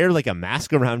he wear like a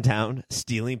mask around town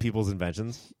stealing people's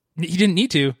inventions? He didn't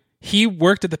need to. He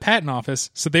worked at the patent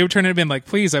office, so they would turn to him and be like,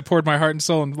 please, I poured my heart and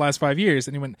soul in the last 5 years.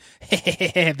 And he went,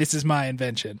 hey, this is my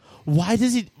invention. Why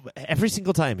does he... Every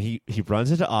single time he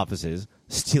runs into offices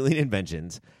stealing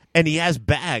inventions, and he has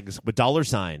bags with dollar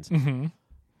signs. Mm-hmm.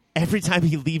 Every time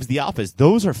he leaves the office,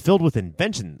 those are filled with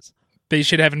inventions. They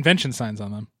should have invention signs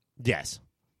on them. Yes.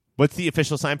 What's the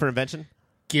official sign for invention?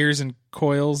 Gears and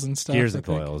coils and stuff. Gears and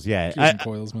coils, yeah. Gears and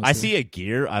coils, mostly. I see a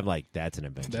gear, I'm like, that's an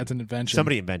invention. That's an invention.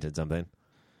 Somebody invented something.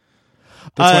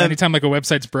 That's why anytime like a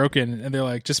website's broken and they're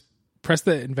like, just press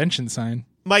the invention sign.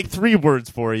 Mike, 3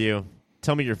 words for you.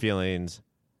 Tell me your feelings.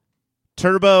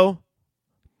 Turbo,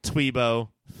 Tweebo,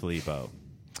 Fleebo.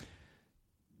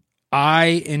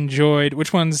 I enjoyed...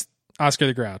 Which one's Oscar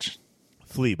the Grouch?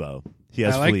 Fleebo. He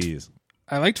has fleas.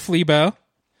 I liked Fleebo.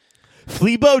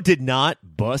 Fleebo did not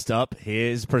bust up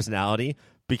his personality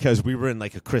because we were in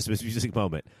like a Christmas music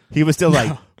moment. He was still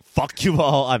like, fuck you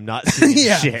all, I'm not singing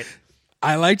Yeah. shit.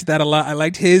 I liked that a lot. I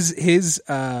liked his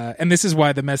and this is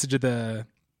why the message of the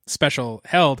special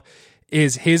held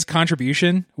is his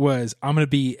contribution was, I'm going to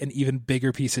be an even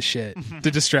bigger piece of shit to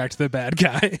distract the bad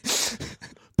guy.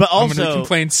 But I'm going to also,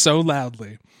 complain so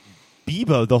loudly.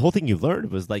 Beebo, the whole thing you learned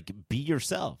was like, be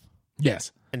yourself.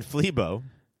 Yes. And Fleebo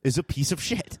is a piece of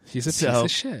shit. He's a piece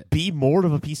of shit. Be more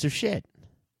of a piece of shit.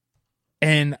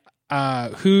 And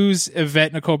who's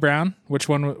Yvette Nicole Brown? Which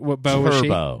one? What bow was she?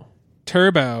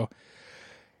 Turbo.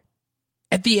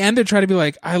 At the end, they try to be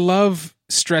like, I love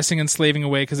stressing and slaving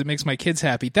away because it makes my kids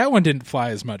happy. That one didn't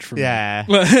fly as much for me. Yeah.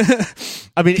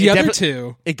 I mean, the other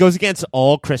two. It goes against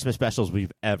all Christmas specials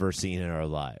we've ever seen in our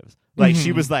lives. Like,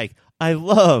 she was like, I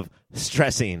love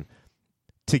stressing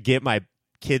to get my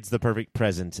kids the perfect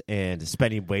present and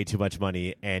spending way too much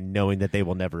money and knowing that they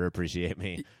will never appreciate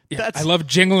me. Yeah, I love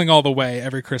jingling all the way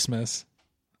every Christmas.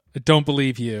 I don't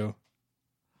believe you.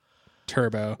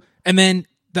 Turbo. And then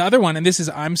the other one, and this is,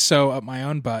 I'm so up my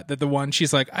own butt, that the one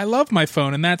she's like, I love my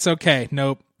phone and that's okay.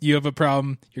 Nope. You have a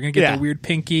problem. You're going to get the weird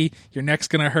pinky. Your neck's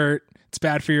going to hurt. It's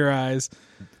bad for your eyes.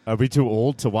 Are we too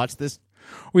old to watch this?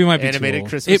 We might be animated too old.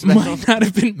 Christmas It might not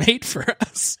have been made for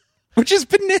us, which is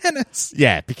bananas.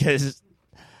 Yeah, because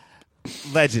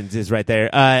Legends is right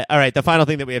there. All right, the final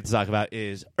thing that we have to talk about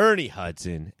is Ernie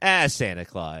Hudson as Santa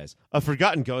Claus, a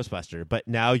forgotten Ghostbuster, but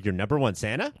now your number one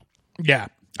Santa? Yeah,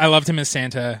 I loved him as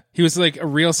Santa. He was like a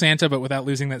real Santa, but without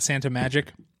losing that Santa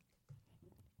magic.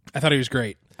 I thought he was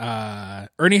great.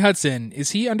 Ernie Hudson,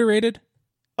 is he underrated?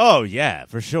 Oh yeah,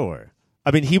 for sure.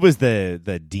 I mean, he was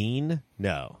the dean.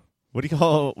 No, what do you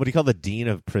call the dean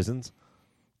of prisons?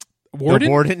 Warden. The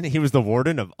warden. He was the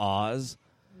warden of Oz.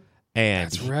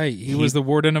 And that's right. He was the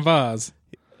warden of Oz.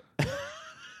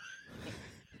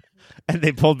 And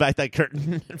they pulled back that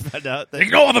curtain and found out that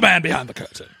ignore the man behind the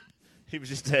curtain. He was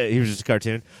just a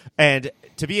cartoon. And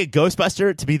to be a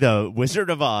Ghostbuster, to be the Wizard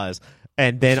of Oz,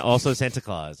 and then also Santa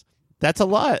Claus, that's a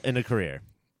lot in a career.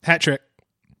 Hat trick.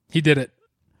 He did it.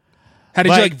 How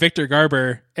did you like Victor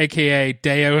Garber, a.k.a.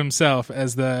 Deo himself,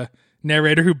 as the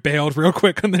narrator who bailed real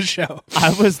quick on the show?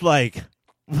 I was like,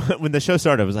 when the show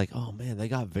started, I was like, oh, man, they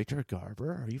got Victor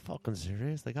Garber? Are you fucking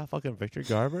serious? They got fucking Victor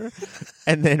Garber?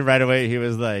 And then right away he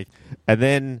was like, and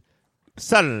then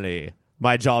suddenly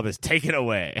my job is taken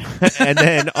away. And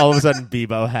then all of a sudden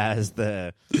Beebo has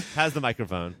the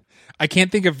microphone. I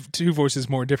can't think of two voices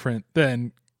more different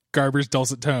than Garber's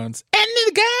dulcet tones. And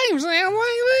the guy was like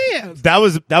this.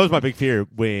 That was my big fear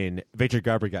when Victor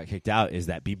Garber got kicked out, is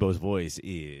that Beebo's voice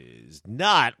is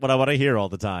not what I want to hear all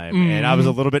the time. Mm. And I was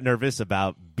a little bit nervous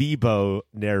about Beebo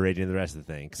narrating the rest of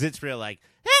the thing, because it's real like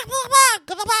that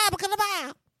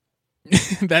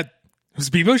was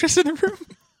Beebo just in the room.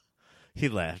 He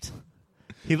left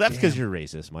because you're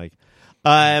racist, Mike.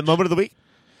 Moment of the week.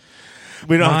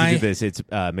 We don't have to do this. It's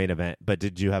main event. But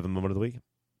did you have a moment of the week?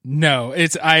 No,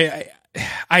 it's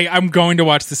I'm going to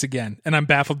watch this again, and I'm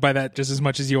baffled by that just as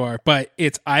much as you are. But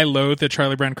it's I loathe the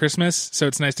Charlie Brown Christmas, so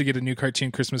it's nice to get a new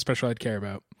cartoon Christmas special I'd care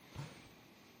about.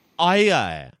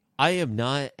 I am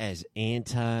not as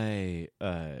anti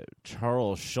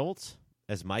Charles Schultz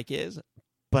as Mike is,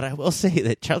 but I will say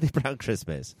that Charlie Brown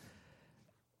Christmas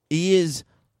is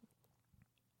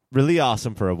really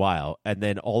awesome for a while, and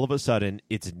then all of a sudden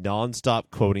it's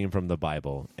nonstop quoting from the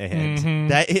Bible, and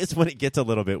that is when it gets a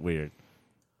little bit weird.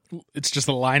 It's just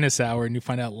a Linus hour, and you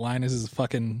find out Linus is a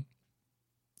fucking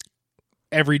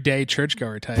everyday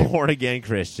churchgoer type. Born again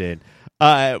Christian.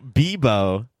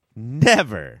 Beebo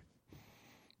never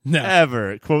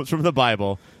ever quotes from the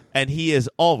Bible, and he is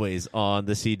always on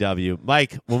the CW.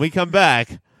 Mike, when we come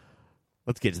back,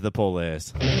 let's get to the poll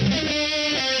list.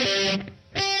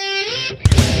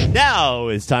 Now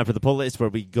it's time for the poll list, where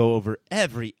we go over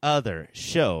every other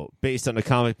show based on a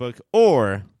comic book,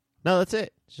 or no, that's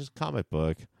it. It's just a comic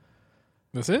book.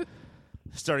 That's it?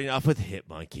 Starting off with Hit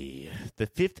Monkey. The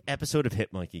 5th episode of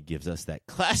Hit Monkey gives us that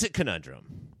classic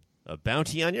conundrum. A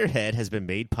bounty on your head has been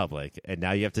made public, and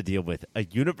now you have to deal with a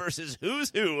universe's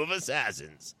who's who of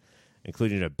assassins,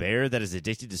 including a bear that is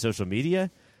addicted to social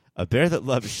media, a bear that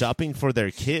loves shopping for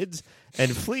their kids,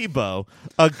 and Fleabo,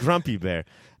 a grumpy bear.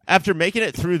 After making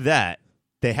it through that,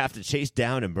 they have to chase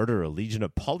down and murder a legion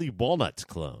of Polly Walnuts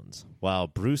clones, while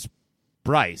Bryce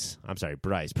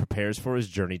prepares for his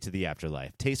journey to the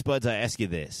afterlife. Taste buds, I ask you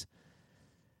this.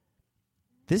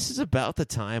 This is about the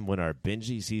time when our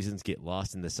bingey seasons get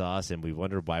lost in the sauce and we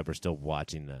wonder why we're still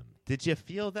watching them. Did you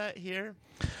feel that here?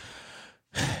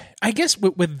 I guess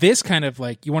with this kind of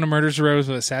like, you want to murder rows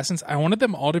with assassins, I wanted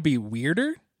them all to be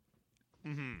weirder.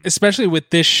 Mm-hmm. Especially with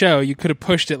this show, you could have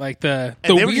pushed it like the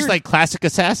they weird, were just like classic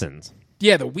assassins.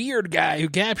 Yeah, the weird guy who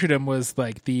captured him was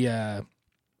like the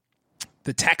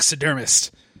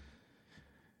taxidermist.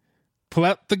 Pull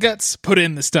out the guts, put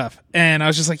in the stuff. And I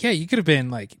was just like, yeah, you could have been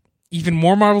like even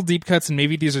more Marvel deep cuts, and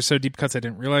maybe these are so deep cuts I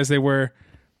didn't realize they were.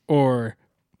 Or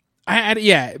but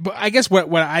I guess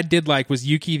what I did like was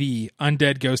Yuki, the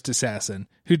undead ghost assassin,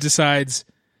 who decides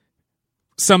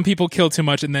some people kill too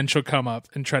much, and then she'll come up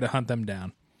and try to hunt them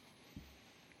down.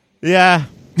 Yeah.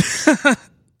 That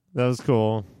was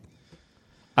cool.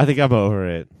 I think I'm over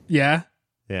it. Yeah?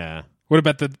 Yeah. What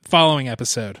about the following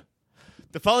episode?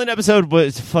 The following episode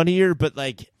was funnier, but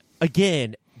like,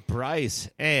 again, Bryce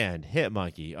and Hit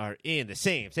Monkey are in the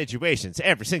same situations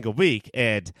every single week,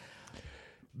 and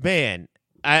man,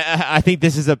 I think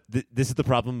this is the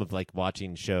problem of like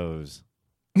watching shows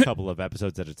a couple of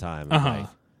episodes at a time. Like,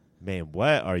 man,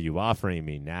 what are you offering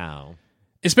me now?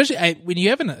 Especially when you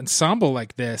have an ensemble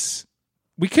like this,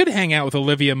 we could hang out with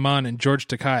Olivia Munn and George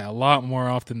Takei a lot more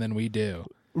often than we do.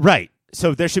 Right.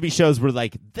 So there should be shows where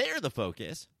like they're the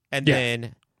focus, and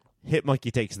then Hit Monkey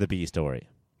takes the B story.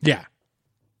 Yeah.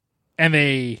 And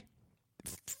they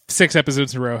 6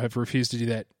 episodes in a row have refused to do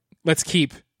that. Let's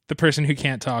keep the person who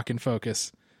can't talk in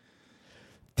focus.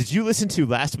 Did you listen to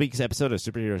last week's episode of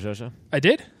Superhero Shosha? I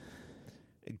did.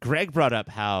 Greg brought up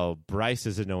how Bryce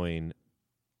is annoying,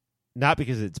 not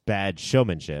because it's bad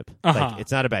showmanship. Like,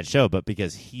 it's not a bad show, but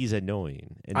because he's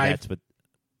annoying. And that's what...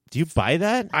 Do you buy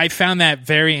that? I found that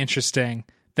very interesting,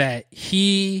 that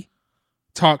he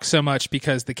talks so much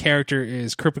because the character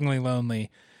is cripplingly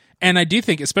lonely. And I do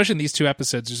think, especially in these 2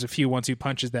 episodes, there's a few 1-2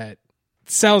 punches that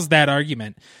sells that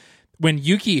argument. When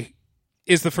Yuki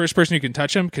is the first person who can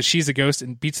touch him because she's a ghost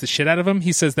and beats the shit out of him,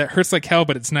 he says that hurts like hell,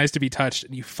 but it's nice to be touched.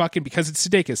 And you fucking, because it's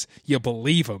Sudeikis, you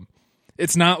believe him.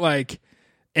 It's not like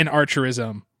an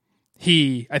Archerism.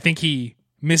 I think he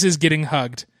misses getting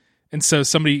hugged, and so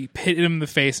somebody hit him in the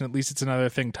face, and at least it's another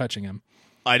thing touching him.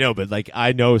 I know, but like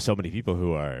I know so many people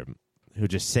who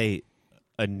just say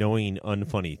annoying,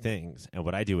 unfunny things, and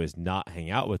what I do is not hang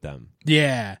out with them.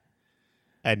 Yeah.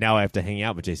 And now I have to hang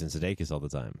out with Jason Sudeikis all the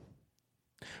time.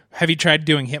 Have you tried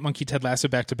doing Hit Monkey Ted Lasso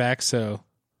back to back? So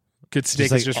good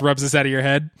Sudeikis just rubs this out of your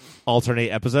head.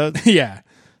 Alternate episodes. Yeah,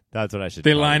 that's what I should.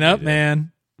 They line up,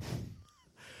 man.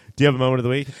 Do you have a moment of the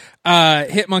week?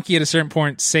 Hit Monkey at a certain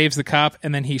point saves the cop,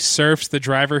 and then he surfs the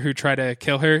driver who tried to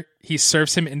kill her. He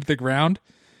surfs him into the ground,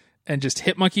 and just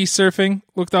Hit Monkey surfing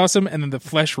looked awesome, and then the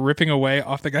flesh ripping away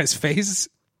off the guy's face.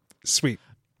 Sweet.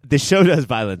 The show does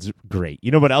violence great.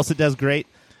 You know what else it does great?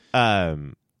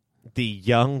 The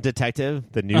young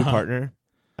detective, the new partner,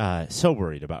 so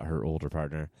worried about her older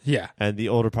partner. Yeah. And the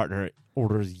older partner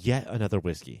orders yet another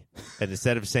whiskey. And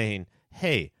instead of saying,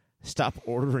 hey, stop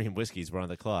ordering whiskeys, we're on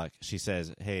the clock, she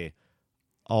says, hey,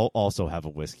 I'll also have a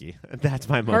whiskey. And that's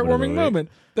my moment. Heartwarming moment.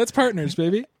 That's Partners,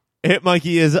 baby. Hit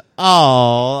Monkey is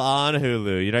all on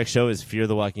Hulu. Your next show is Fear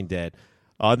the Walking Dead.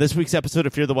 On this week's episode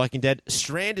of Fear the Walking Dead,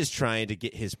 Strand is trying to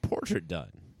get his portrait done.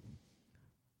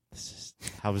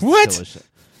 What?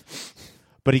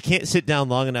 But he can't sit down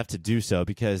long enough to do so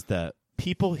because the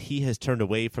people he has turned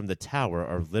away from the tower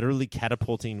are literally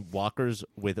catapulting walkers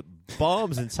with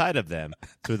bombs inside of them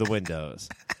through the windows.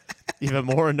 Even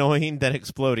more annoying than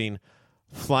exploding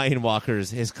flying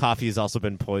walkers, his coffee has also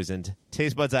been poisoned.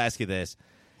 Taste buds, I ask you this.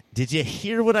 Did you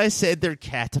hear what I said? They're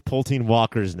catapulting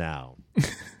walkers now.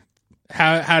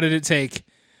 How did it take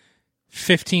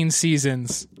 15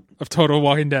 seasons of total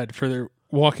Walking Dead for their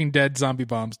Walking Dead zombie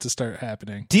bombs to start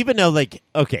happening? Do you even know, like,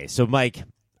 okay, so Mike,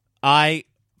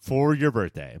 for your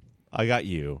birthday, I got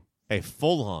you a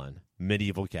full-on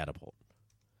medieval catapult.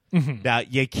 Mm-hmm. Now,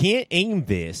 you can't aim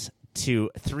this to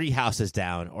 3 houses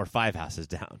down or 5 houses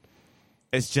down.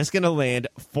 It's just going to land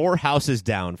 4 houses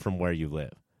down from where you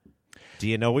live. Do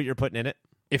you know what you're putting in it?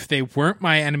 If they weren't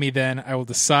my enemy then, I will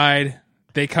decide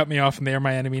they cut me off and they're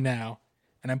my enemy now.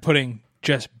 And I'm putting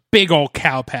just big old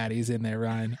cow patties in there,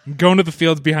 Ryan. I'm going to the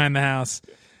fields behind the house.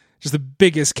 Just the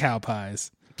biggest cow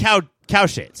pies. Cow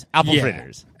shits. Apple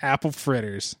fritters. Apple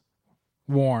fritters.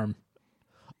 Warm.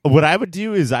 What I would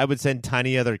do is I would send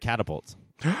tiny other catapults.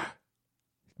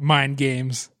 Mind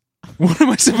games. What am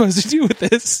I supposed to do with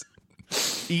this?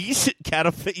 Each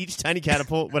tiny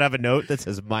catapult would have a note that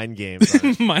says "Mind Games." On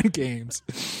it. Mind games.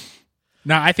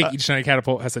 No, I think each tiny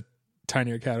catapult has a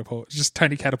tinier catapult. It's just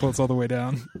tiny catapults all the way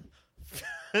down.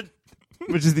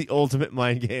 Which is the ultimate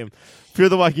mind game. Fear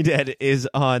the Walking Dead is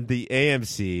on the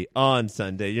AMC on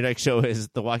Sunday. Your next show is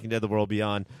The Walking Dead: The World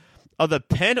Beyond. The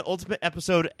penultimate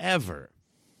episode ever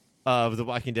of The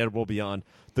Walking Dead: World Beyond.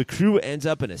 The crew ends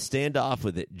up in a standoff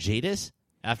with Jadis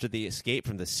after the escape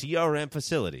from the CRM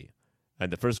facility,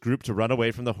 and the first group to run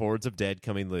away from the hordes of dead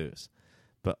coming loose.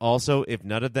 But also, if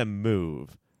none of them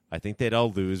move, I think they'd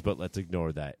all lose, but let's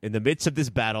ignore that. In the midst of this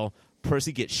battle,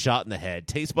 Percy gets shot in the head.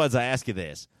 Taste buds, I ask you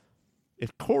this.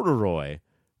 If Corduroy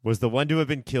was the one to have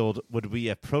been killed, would we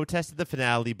have protested the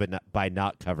finale by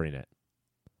not covering it?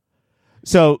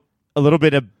 So, a little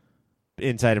bit of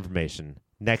inside information.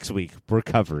 Next week, we're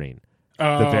covering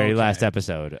the very last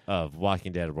episode of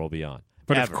Walking Dead: World Beyond.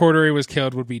 But if Corduroy was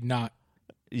killed, would we not?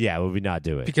 Yeah, would we not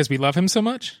do it? Because we love him so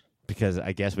much? Because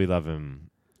I guess we love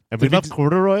him. And we love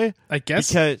Corduroy? I guess.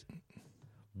 Because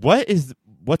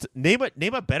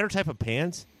name a better type of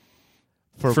pants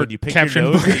for when you pick your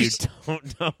nose and you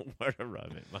don't know where to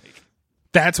rub it, Mike.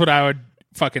 That's what I would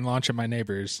fucking launch at my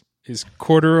neighbors, is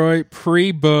corduroy,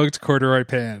 pre-booged corduroy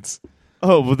pants.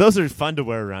 Oh, well, those are fun to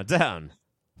wear around town.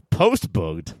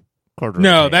 Post-booged corduroy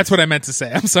No, pants. that's what I meant to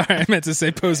say. I'm sorry. I meant to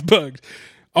say post-booged.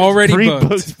 Already booked.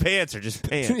 Pre-booked pants are just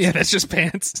pants. Yeah, that's just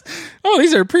pants. Oh,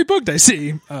 these are pre-booked, I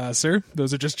see. Sir,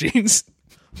 those are just jeans.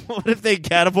 What if they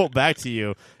catapult back to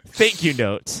you thank you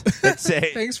notes that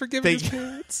say, thanks for giving us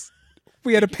pants.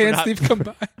 We had a pants thief come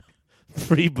by.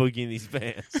 Pre-booking these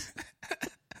pants.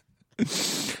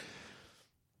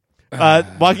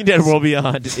 Walking Dead: World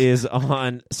Beyond is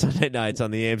on Sunday nights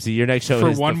on the AMC. Your next show for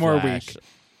is one The more Flash. week.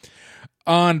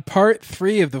 On part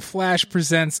 3 of The Flash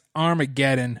Presents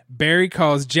Armageddon, Barry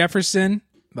calls Jefferson,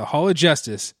 the Hall of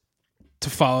Justice, to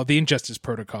follow the Injustice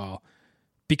Protocol.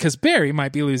 Because Barry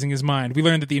might be losing his mind. We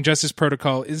learned that the Injustice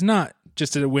Protocol is not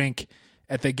just a wink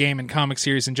at the game and comic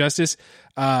series Injustice.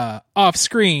 Off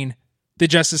screen, the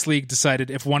Justice League decided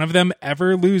if one of them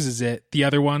ever loses it, the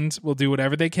other ones will do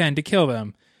whatever they can to kill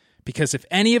them. Because if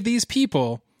any of these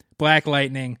people, Black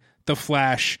Lightning, the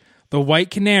Flash, the White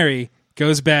Canary,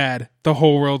 goes bad, the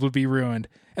whole world would be ruined.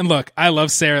 And look, I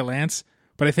love Sarah Lance,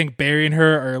 but I think Barry and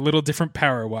her are a little different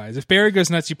power-wise. If Barry goes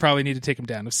nuts, you probably need to take him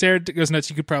down. If Sarah goes nuts,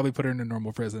 you could probably put her in a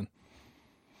normal prison.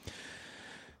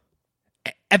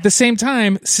 At the same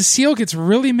time, Cecile gets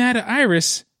really mad at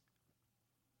Iris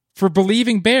for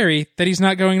believing Barry that he's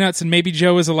not going nuts and maybe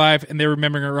Joe is alive and they're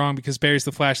remembering it wrong because Barry's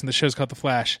the Flash and the show's called The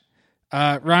Flash.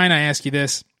 Ryan, I ask you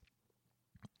this.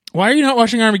 Why are you not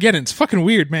watching Armageddon? It's fucking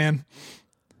weird, man.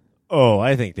 Oh,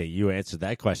 I think that you answered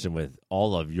that question with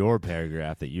all of your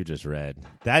paragraph that you just read.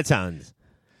 That sounds...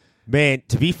 Man,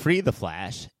 to be free of the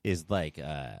Flash is like...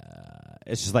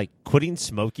 it's just like quitting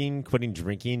smoking, quitting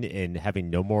drinking, and having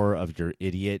no more of your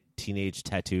idiot teenage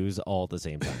tattoos all at the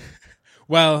same time.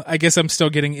 Well, I guess I'm still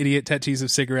getting idiot tattoos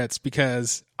of cigarettes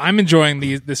because I'm enjoying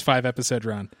this 5-episode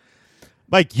run.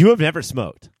 Mike, you have never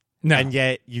smoked. No. And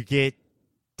yet you get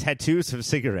tattoos of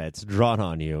cigarettes drawn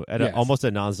on you at almost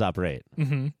a nonstop rate.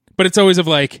 Mm-hmm. But it's always of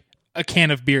like a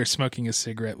can of beer smoking a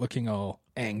cigarette looking all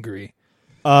angry.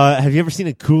 Have you ever seen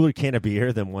a cooler can of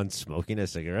beer than one smoking a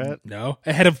cigarette? No.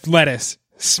 A head of lettuce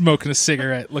smoking a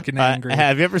cigarette looking angry.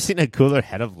 Have you ever seen a cooler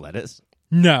head of lettuce?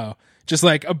 No. Just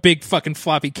like a big fucking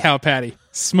floppy cow patty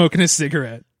smoking a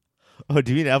cigarette. Oh,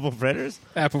 do you mean apple fritters?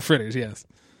 Apple fritters, yes.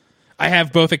 I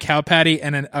have both a cow patty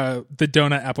and the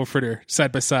donut apple fritter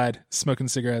side by side smoking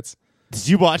cigarettes. Did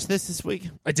you watch this week?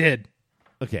 I did.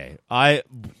 Okay,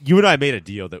 you and I made a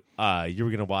deal that you were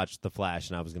going to watch The Flash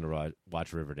and I was going to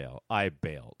watch Riverdale. I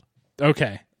bailed.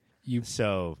 Okay,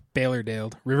 Baylor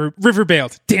daled, River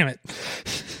bailed. Damn it!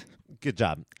 Good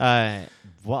job.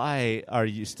 Why are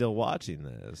you still watching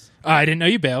this? I didn't know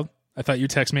you bailed. I thought you'd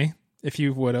text me if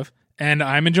you would have. And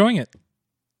I'm enjoying it.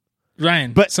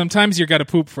 Ryan, but sometimes you got to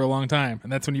poop for a long time,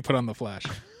 and that's when you put on The Flash.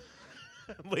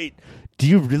 Wait, do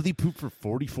you really poop for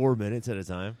 44 minutes at a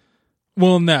time?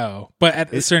 Well, no. But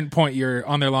at a certain point, you're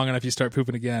on there long enough, you start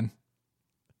pooping again.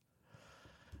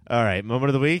 All right, moment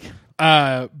of the week?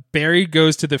 Barry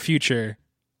goes to the future,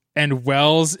 and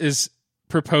Wells is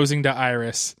proposing to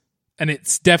Iris. And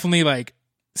it's definitely like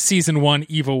season 1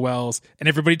 evil Wells, and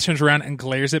everybody turns around and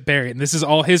glares at Barry, and this is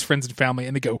all his friends and family,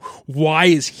 and they go, "Why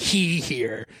is he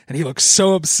here?" And he looks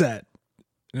so upset.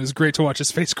 And it was great to watch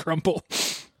his face crumble.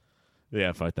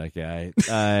 Yeah, fuck that guy.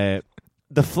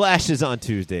 The Flash is on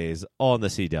Tuesdays, all on the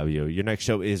CW. Your next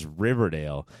show is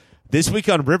Riverdale. This week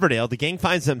on Riverdale, the gang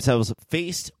finds themselves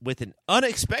faced with an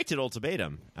unexpected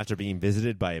ultimatum after being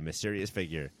visited by a mysterious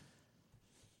figure.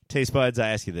 Taste buds, I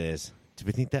ask you this. Do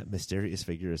we think that mysterious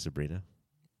figure is Sabrina?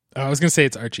 I was going to say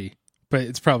it's Archie, but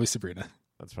it's probably Sabrina.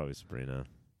 That's probably Sabrina.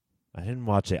 I didn't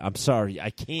watch it. I'm sorry. I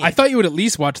can't. I thought you would at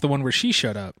least watch the one where she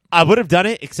showed up. I would have done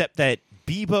it, except that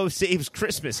Beebo Saves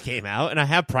Christmas came out, and I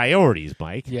have priorities,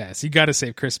 Mike. Yes, you got to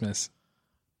save Christmas.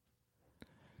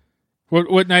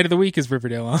 What night of the week is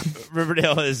Riverdale on?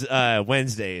 Riverdale is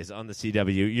Wednesdays on the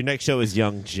CW. Your next show is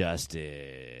Young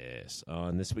Justice.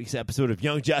 On this week's episode of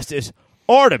Young Justice,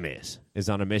 Artemis is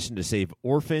on a mission to save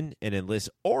Orphan and enlist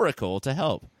Oracle to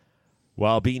help.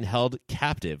 While being held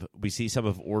captive, we see some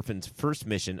of Orphan's first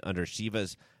mission under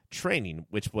Shiva's training,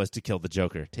 which was to kill the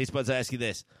Joker. Taste buds, I ask you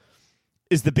this.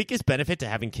 Is the biggest benefit to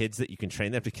having kids that you can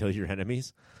train them to kill your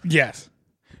enemies? Yes.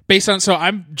 So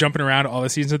I'm jumping around all the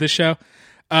seasons of this show.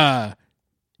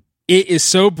 It is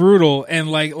so brutal, and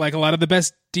like a lot of the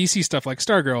best DC stuff, like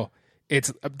Stargirl,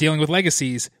 it's dealing with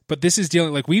legacies, but this is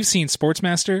dealing, like, we've seen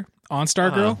Sportsmaster on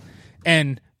Stargirl,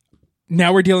 and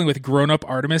now we're dealing with grown-up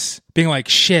Artemis being like,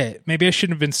 shit, maybe I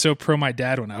shouldn't have been so pro my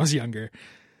dad when I was younger.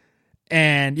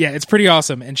 And yeah, it's pretty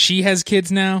awesome. And she has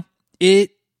kids now.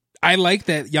 I like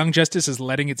that Young Justice is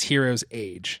letting its heroes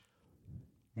age.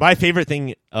 My favorite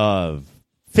thing of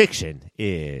fiction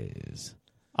is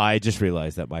I just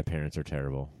realized that my parents are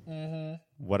terrible. Mm-hmm.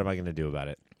 What am I going to do about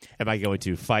it? Am I going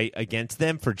to fight against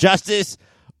them for justice,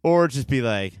 or just be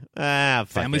like, fuck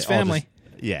family's it. family?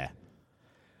 Yeah.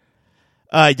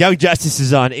 Young Justice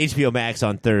is on HBO Max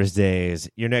on Thursdays.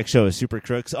 Your next show is Super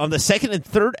Crooks. On the second and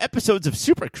third episodes of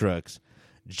Super Crooks,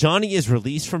 Johnny is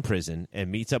released from prison and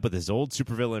meets up with his old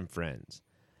supervillain friends.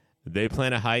 They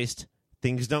plan a heist.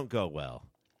 Things don't go well,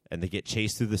 and they get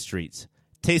chased through the streets.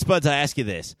 Taste buds, I ask you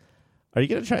this. Are you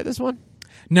going to try this one?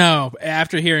 No.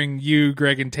 After hearing you,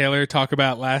 Greg, and Taylor talk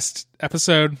about last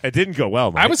episode, it didn't go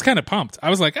well, Mike. I was kind of pumped. I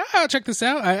was like, I'll check this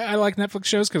out. I like Netflix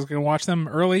shows because I can watch them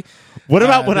early. What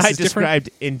about when I described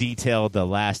in detail the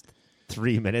last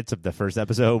 3 minutes of the first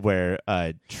episode where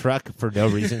a truck for no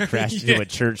reason crashed into a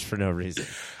church for no reason?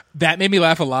 That made me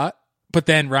laugh a lot. But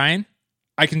then, Ryan,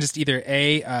 I can just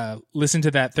either listen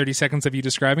to that 30 seconds of you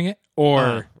describing it,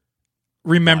 or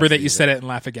remember that you said it and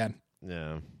laugh again.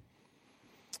 No.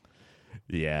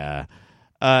 Yeah.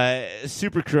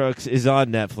 Super Crooks is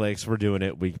on Netflix. We're doing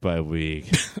it week by week.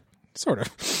 Sort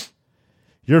of.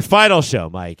 Your final show,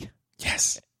 Mike.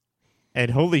 Yes.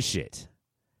 And holy shit,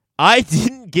 I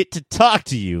didn't get to talk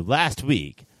to you last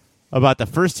week about the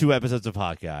first 2 episodes of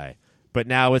Hawkeye, but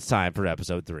now it's time for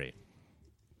episode 3.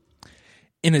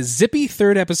 In a zippy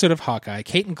third episode of Hawkeye,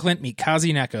 Kate and Clint meet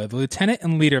Kazi and Echo, the lieutenant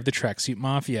and leader of the Tracksuit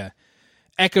Mafia.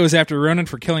 Echo is after Ronan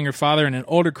for killing her father and an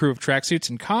older crew of tracksuits,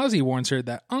 and Kazi warns her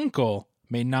that Uncle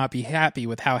may not be happy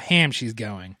with how ham she's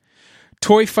going.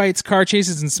 Toy fights, car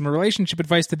chases, and some relationship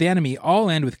advice to the enemy all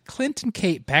end with Clint and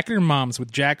Kate back at their moms with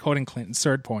Jack holding Clinton's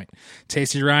sword point.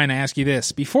 Tasty Ryan, I ask you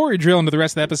this. Before we drill into the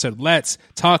rest of the episode, let's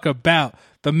talk about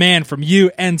the man from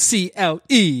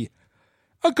UNCLE.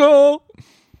 Uncle!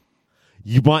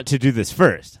 You want to do this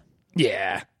first?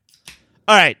 Yeah.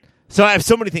 All right. So I have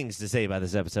so many things to say about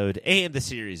this episode and the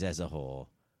series as a whole.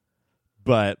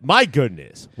 But my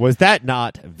goodness, was that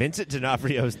not Vincent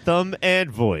D'Onofrio's thumb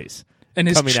and voice and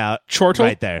his coming out chortle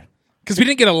right there? Because we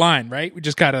didn't get a line, right? We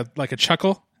just got a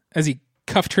chuckle as he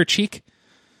cuffed her cheek,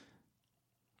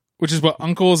 which is what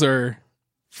uncles or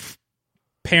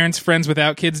parents, friends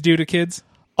without kids do to kids.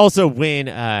 Also,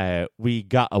 when we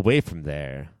got away from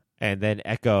there, and then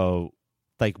Echo,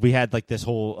 like, we had like this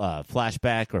whole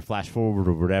flashback or flash forward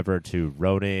or whatever to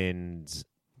Ronan's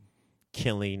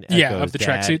killing Echo's of the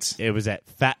dad. tracksuits. It was at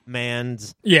Fat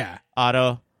Man's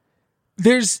auto.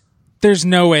 There's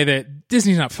no way that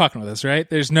Disney's not fucking with us, right?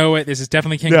 There's no way. This is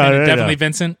definitely Kingpin and definitely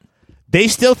Vincent. They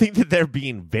still think that they're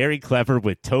being very clever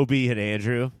with Toby and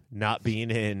Andrew not being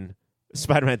in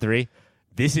Spider-Man 3.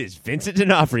 This is Vincent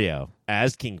D'Onofrio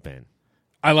as Kingpin.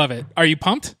 I love it. Are you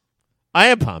pumped? I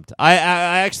am pumped. I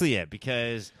actually am,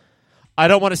 because I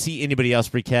don't want to see anybody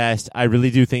else recast. I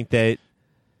really do think that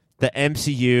the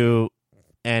MCU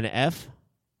NF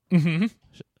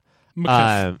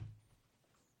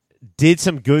did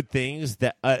some good things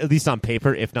that, at least on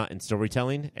paper, if not in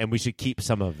storytelling, and we should keep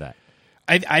some of that.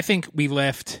 I think we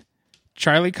left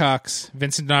Charlie Cox,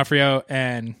 Vincent D'Onofrio,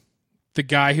 and the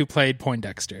guy who played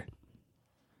Poindexter.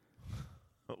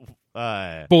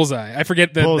 Bullseye. I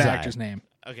forget the actor's name.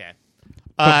 Okay.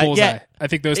 But Bullseye. Yeah, I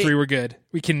think those three were good.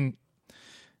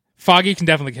 Foggy can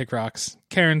definitely kick rocks.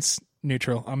 Karen's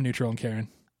neutral. I'm neutral on Karen.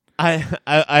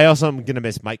 I also am going to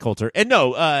miss Mike Coulter. And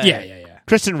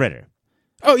Kristen Ritter.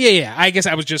 Oh, yeah. I guess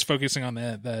I was just focusing on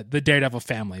the Daredevil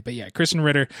family. But yeah, Kristen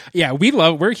Ritter. Yeah,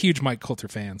 we're huge Mike Coulter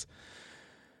fans.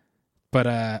 But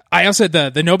I also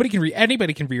said anybody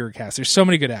can re-recast. There's so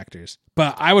many good actors.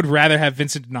 But I would rather have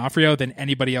Vincent D'Onofrio than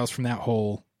anybody else from that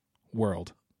whole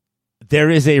world. There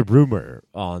is a rumor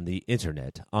on the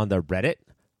internet, on the Reddit,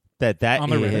 that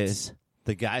is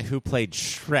the guy who played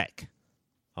Shrek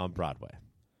on Broadway.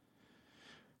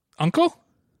 Uncle?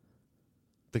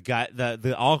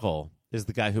 The uncle is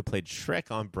the guy who played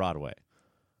Shrek on Broadway.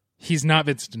 He's not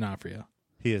Vincent D'Onofrio.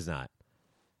 He is not.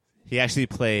 He actually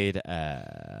played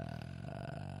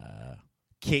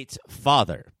Kate's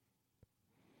father.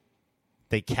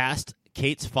 They cast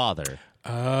Kate's father.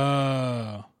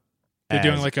 Oh. They're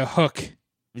doing like a Hook.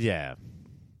 Yeah.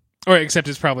 Or except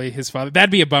it's probably his father. That'd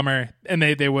be a bummer, and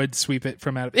they would sweep it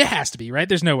from out of... It has to be, right?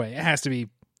 There's no way. It has to be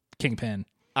Kingpin.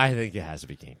 I think it has to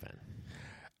be Kingpin.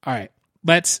 All right.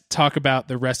 Let's talk about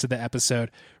the rest of the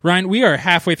episode. Ryan, we are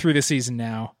halfway through the season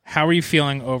now. How are you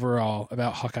feeling overall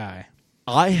about Hawkeye?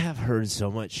 I have heard so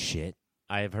much shit.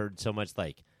 I have heard so much,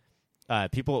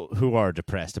 people who are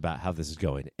depressed about how this is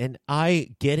going. And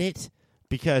I get it,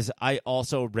 because I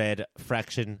also read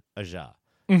Fraction Aja.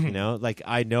 Mm-hmm. You know,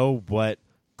 I know what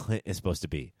Clint is supposed to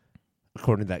be,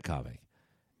 according to that comic.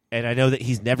 And I know that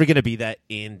he's never going to be that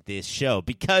in this show,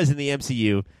 because in the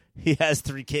MCU, he has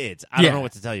 3 kids. I don't know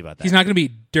what to tell you about that. He's not going to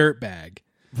be dirtbag.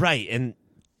 Right, and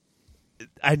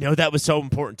I know that was so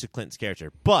important to Clint's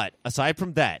character. But aside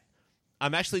from that,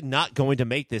 I'm actually not going to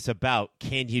make this about,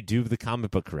 can you do the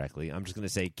comic book correctly? I'm just going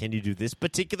to say, can you do this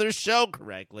particular show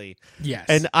correctly? Yes.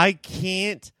 And I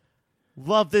can't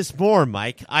love this more,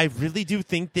 Mike. I really do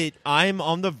think that I'm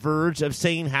on the verge of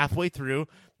saying halfway through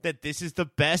that this is the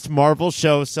best Marvel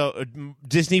show,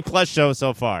 Disney Plus show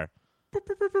so far.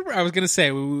 I was going to say,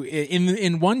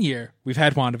 in 1 year, we've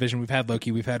had WandaVision, we've had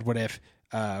Loki, we've had What If,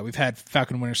 we've had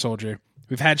Falcon Winter Soldier,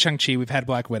 we've had Shang-Chi, we've had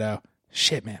Black Widow.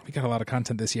 Shit, man, we got a lot of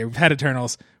content this year. We've had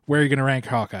Eternals. Where are you going to rank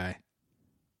Hawkeye?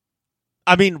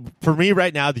 I mean, for me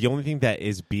right now, the only thing that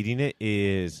is beating it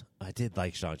is, I did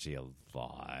like Shang-Chi a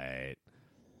lot,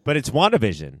 but it's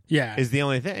WandaVision. Yeah. Is the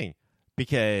only thing.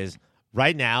 Because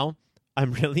right now,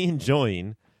 I'm really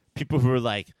enjoying people who are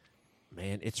like,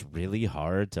 man, it's really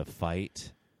hard to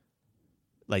fight,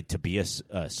 to be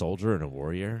a soldier and a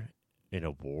warrior in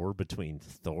a war between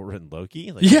Thor and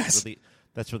Loki. Yes.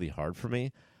 That's really hard for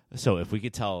me. So if we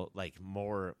could tell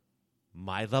more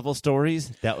my level stories,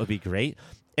 that would be great.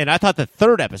 And I thought the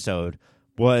 3rd episode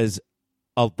was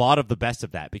a lot of the best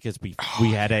of that, because we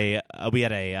had a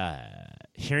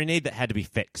hearing aid that had to be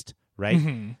fixed, right?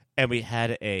 Mm-hmm. And we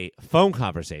had a phone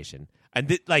conversation,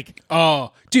 and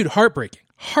oh, dude,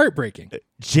 heartbreaking.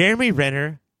 Jeremy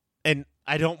Renner, and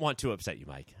I don't want to upset you,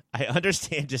 Mike. I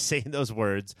understand just saying those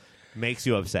words makes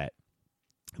you upset,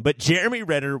 but Jeremy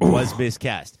Renner was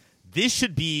miscast. This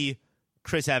should be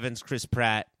Chris Evans, Chris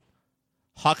Pratt.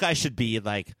 Hawkeye should be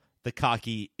the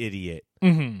cocky idiot.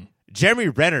 Mm-hmm. Jeremy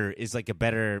Renner is a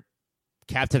better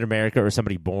Captain America or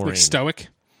somebody boring. Stoic?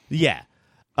 Yeah.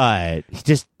 He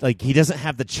just he doesn't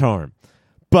have the charm.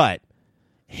 But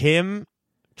him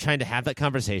trying to have that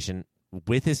conversation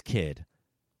with his kid,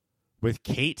 with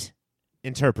Kate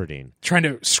interpreting. Trying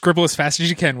to scribble as fast as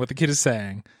you can what the kid is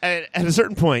saying. At a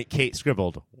certain point, Kate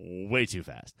scribbled way too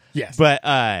fast. Yes. But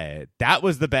that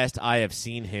was the best I have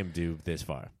seen him do this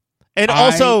far. And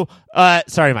also,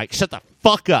 sorry, Mike, shut the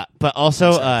fuck up. But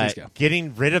also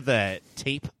getting rid of the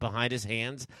tape behind his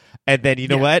hands. And then, you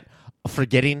know what?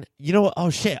 Forgetting, oh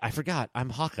shit, I forgot.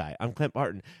 I'm Hawkeye. I'm Clint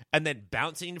Barton. And then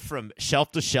bouncing from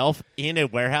shelf to shelf in a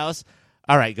warehouse.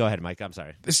 All right, go ahead, Mike. I'm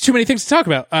sorry. There's too many things to talk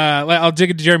about. I'll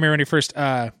dig into Jeremy Renner first.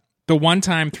 The one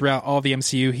time throughout all the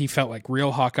MCU he felt like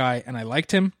real Hawkeye and I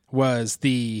liked him was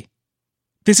this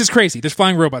is crazy. There's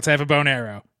flying robots. I have a bow and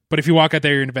arrow. But if you walk out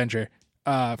there, you're an Avenger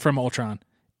from Ultron.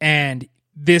 And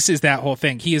this is that whole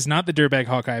thing. He is not the dirtbag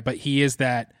Hawkeye, but he is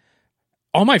that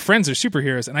all my friends are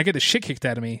superheroes and I get the shit kicked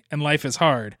out of me and life is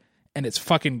hard and it's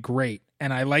fucking great.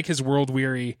 And I like his world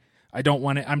weary. I don't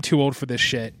want it. I'm too old for this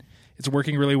shit. It's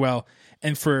working really well.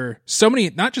 And for so many,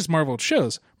 not just Marvel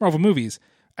shows, Marvel movies,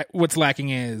 what's lacking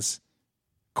is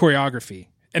choreography.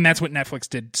 And that's what Netflix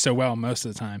did so well most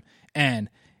of the time. And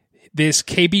this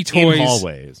KB Toys... In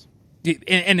hallways.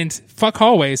 And in fuck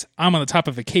hallways, I'm on the top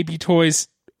of a KB Toys,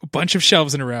 a bunch of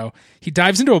shelves in a row. He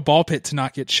dives into a ball pit to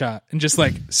not get shot and just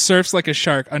like surfs like a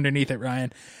shark underneath it,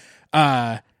 Ryan.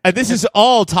 And this is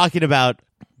all talking about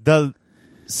the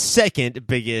second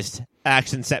biggest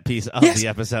action set piece of the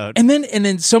episode. And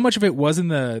then so much of it was in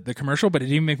the commercial, but it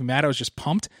didn't make me mad. I was just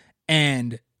pumped.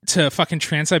 And to fucking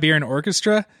Trans-Siberian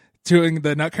Orchestra doing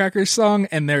the Nutcracker song,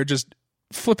 and they're just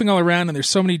flipping all around, and there's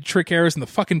so many trick arrows and the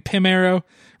fucking Pym arrow.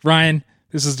 Ryan,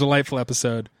 this is a delightful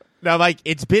episode. Now, Mike,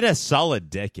 it's been a solid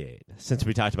decade since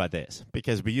we talked about this,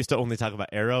 because we used to only talk about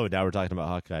Arrow, and now we're talking about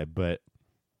Hawkeye. But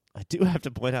I do have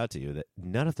to point out to you that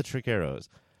none of the trick arrows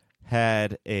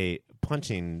had a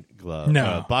punching glove,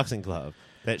 a boxing glove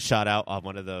that shot out on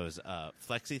one of those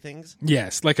flexi things.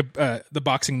 Yes, like the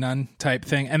boxing nun type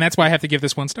thing, and that's why I have to give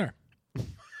this 1 star.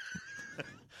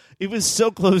 It was so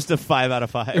close to 5 out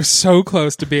of 5. It was so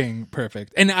close to being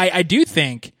perfect. And I do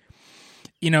think,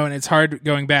 and it's hard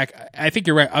going back. I think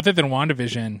you're right. Other than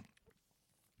WandaVision,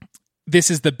 this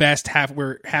is the best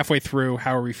we're halfway through.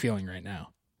 How are we feeling right now?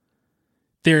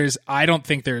 I don't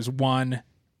think there's one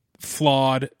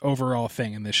flawed overall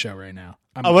thing in this show right now.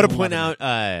 I want to point out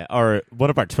one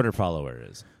of our Twitter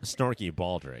followers, Snorky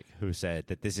Baldrick, who said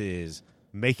that this is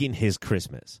making his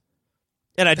Christmas.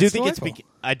 And I do think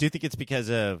it's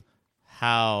because of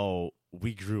how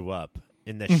we grew up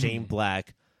in the Shane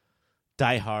Black,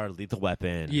 Die Hard, Lethal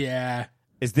Weapon. Yeah.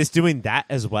 Is this doing that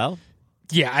as well?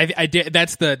 Yeah, I did.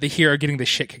 That's the hero getting the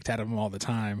shit kicked out of him all the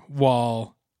time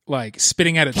while like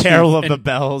spitting out a Carol of the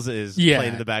Bells is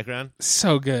playing in the background.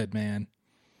 So good, man.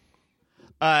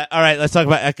 All right, let's talk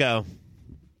about Echo.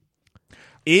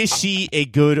 Is she a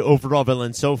good overall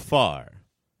villain so far?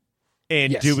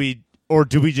 And yes. do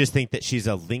we just think that she's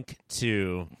a link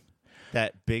to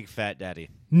that big fat daddy?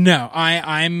 No,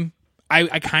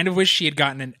 I kind of wish she had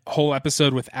gotten a whole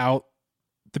episode without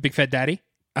the big fat daddy.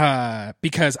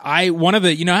 Because one of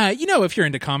the if you're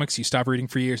into comics, you stop reading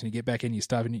for years and you get back in, you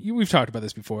stop, and we've talked about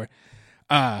this before.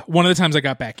 One of the times I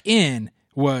got back in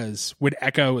was when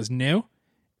Echo was new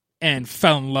and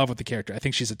fell in love with the character. I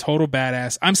think she's a total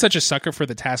badass. I'm such a sucker for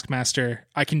the Taskmaster.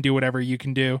 I can do whatever you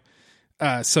can do.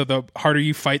 So the harder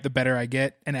you fight, the better I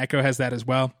get. And Echo has that as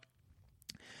well.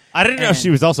 I didn't know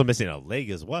she was also missing a leg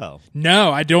as well.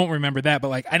 No, I don't remember that.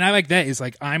 But and I like that is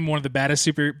I'm one of the baddest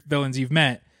super villains you've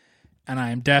met, and I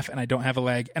am deaf and I don't have a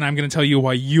leg, and I'm going to tell you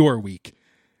why you're weak.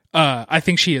 I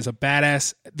think she is a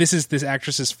badass. This is this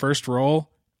actress's first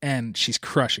role, and she's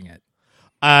crushing it.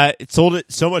 It sold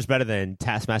it so much better than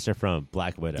Taskmaster from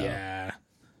Black Widow. Yeah.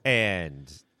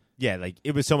 And yeah,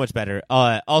 it was so much better.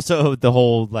 Also the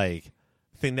whole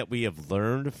thing that we have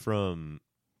learned from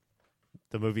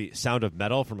the movie Sound of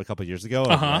Metal from a couple years ago,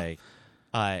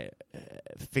 of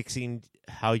fixing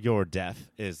how you're deaf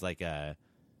is a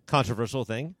controversial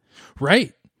thing.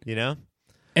 Right.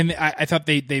 And I thought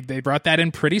they brought that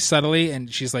in pretty subtly,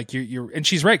 and she's like, you're and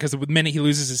she's right, because the minute he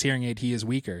loses his hearing aid, he is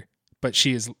weaker. But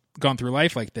she has gone through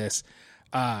life like this.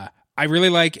 I really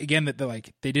like, again, that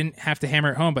they didn't have to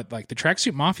hammer it home, but the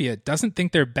Tracksuit Mafia doesn't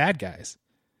think they're bad guys.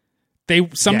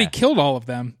 Somebody killed all of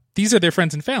them. These are their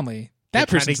friends and family. That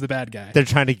person's the bad guy. They're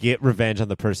trying to get revenge on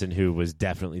the person who was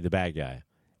definitely the bad guy.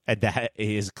 And that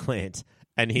is Clint.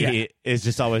 And he is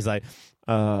just always it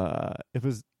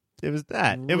was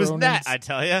that. It was that, I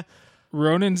tell you.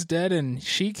 Ronan's dead and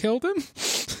she killed him?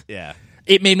 Yeah.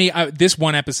 It made me, this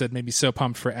one episode made me so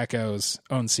pumped for Echo's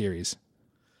own series.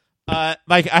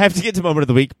 Mike, I have to get to Moment of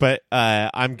the Week, but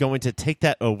I'm going to take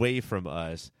that away from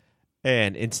us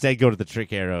and instead go to the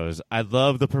trick arrows. I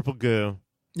love the purple goo.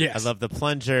 Yes. I love the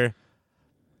plunger.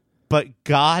 But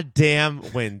goddamn,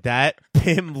 when that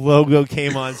Pym logo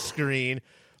came on screen,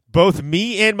 both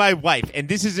me and my wife, and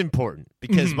this is important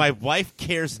because my wife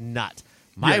cares not.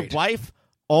 My wife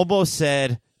almost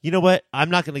said, you know what? I'm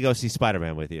not going to go see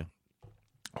Spider-Man with you.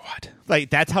 What?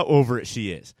 That's how over it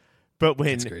she is. But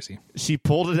when she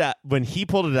pulled it out, when he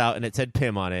pulled it out and it said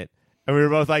Pym on it, and we were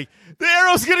both like, the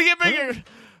arrow's going to get bigger.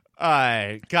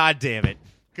 God damn it.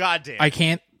 God damn it. I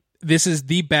can't. This is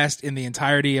the best in the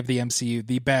entirety of the MCU.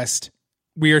 The best.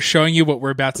 We are showing you what we're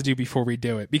about to do before we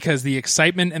do it, because the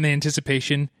excitement and the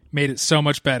anticipation made it so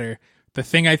much better. The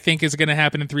thing I think is going to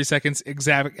happen in 3 seconds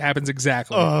happens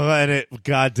exactly. Oh,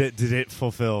 and did it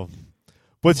fulfill.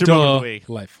 What's your moment of the week?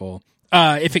 Delightful.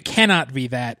 If it cannot be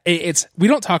that, we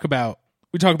don't talk about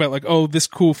we talk about like, oh, this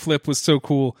cool flip was so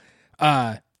cool.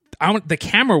 The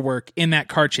camera work in that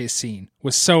car chase scene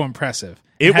was so impressive.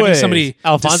 It having was somebody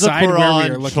Alfonso decide where we are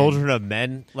Cuarón, looking. Children of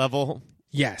Men level.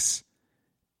 Yes.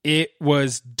 It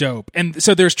was dope. And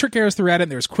so there's trick arrows throughout it,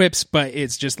 and there's quips, but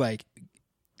it's just like,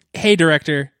 hey,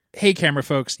 director, hey, camera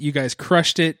folks, you guys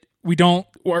crushed it. We're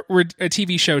a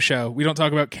TV show. We don't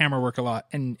talk about camera work a lot,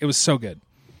 and it was so good.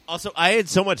 Also, I had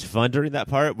so much fun during that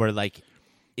part where, like,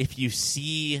 if you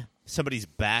see somebody's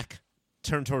back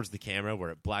turn towards the camera where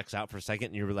it blacks out for a second,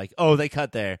 and you were like, oh, they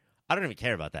cut there. I don't even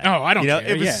care about that. Oh, I don't care.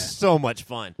 It was so much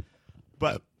fun.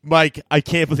 But, Mike, I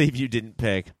can't believe you didn't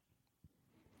pick.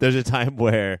 There's a time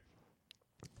where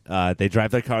they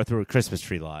drive their car through a Christmas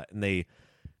tree lot, and they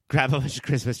grab a bunch of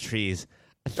Christmas trees,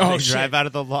 and they drive out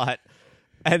of the lot,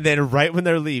 and then right when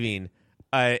they're leaving,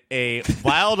 a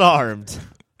wild-armed,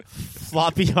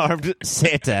 floppy-armed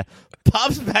Santa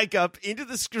pops back up into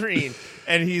the screen,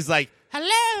 and he's like,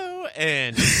 hello!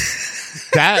 And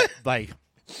that,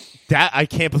 I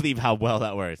can't believe how well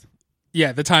that worked.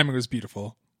 Yeah, the timing was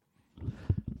beautiful.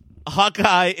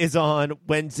 Hawkeye is on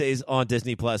Wednesdays on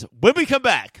Disney+. When we come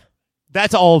back,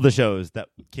 that's all the shows that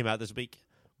came out this week.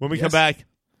 When we come back,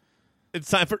 it's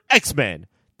time for X-Men,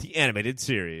 the animated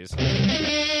series.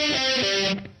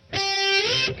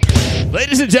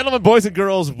 Ladies and gentlemen, boys and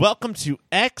girls, welcome to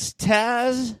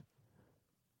X-Taz.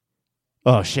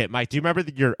 Oh, shit, Mike, do you remember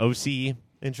your OC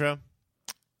intro?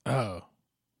 Oh.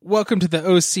 Welcome to the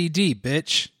OCD,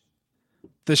 bitch.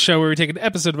 The show where we take an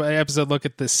episode by episode look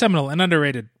at the seminal and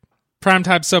underrated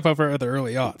primetime soap opera of the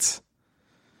early aughts.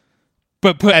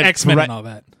 But put X-Men and all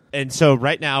that. And so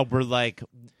right now, we're like,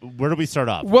 where do we start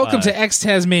off? Welcome to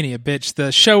X-Tasmania, bitch.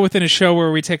 The show within a show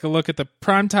where we take a look at the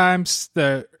primetimes,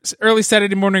 the early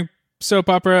Saturday morning soap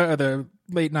opera of the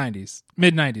late 90s,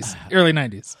 mid-90s, early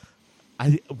 90s.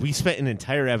 We spent an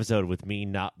entire episode with me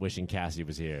not wishing Cassie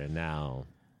was here, and now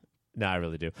I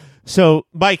really do. So,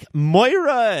 Mike,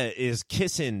 Moira is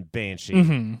kissing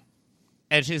Banshee,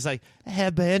 and she's like, hey,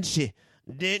 Banshee,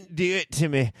 didn't do it to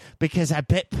me because I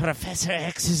bet Professor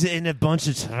X is in a bunch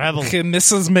of trouble. He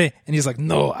misses me. And he's like,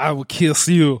 no, I will kiss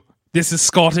you. This is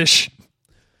Scottish.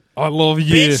 I love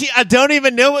you. Banshee, I don't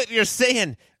even know what you're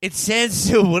saying. It sounds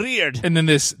so weird. And then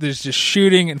there's just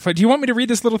shooting and fight. Do you want me to read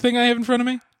this little thing I have in front of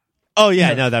me? Oh,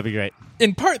 yeah, no, that'd be great.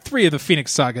 In part 3 of the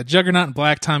Phoenix Saga, Juggernaut and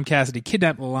Black Tom Cassidy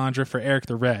kidnapped Lilandra for Eric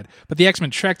the Red, but the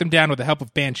X-Men tracked them down with the help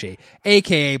of Banshee,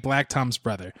 a.k.a. Black Tom's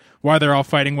brother. While they're all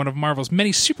fighting one of Marvel's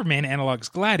many Superman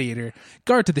analogs, Gladiator,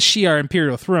 guard to the Shi'ar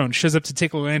Imperial throne shows up to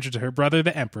take Lilandra to her brother,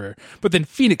 the Emperor, but then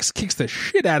Phoenix kicks the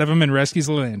shit out of him and rescues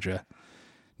Lilandra.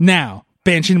 Now,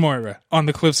 Banshee and Moira, on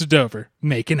the cliffs of Dover,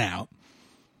 making out.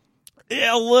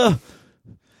 Yeah,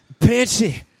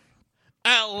 Banshee,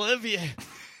 I love you.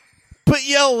 But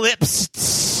your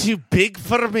lips too big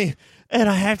for me, and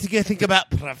I have to go think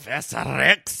about Professor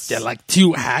X. They're like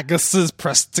two haggises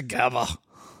pressed together.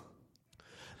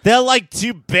 They're like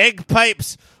two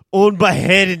bagpipes on my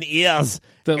head and ears,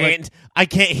 and I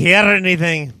can't hear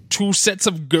anything. Two sets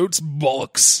of goat's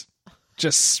bollocks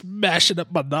just smashing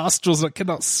up my nostrils. I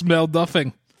cannot smell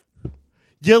nothing.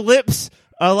 Your lips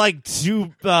are like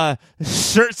two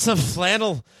shirts of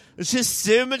flannel. It's just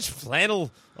so much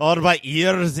flannel. All my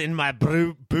ears and my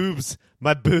boobs.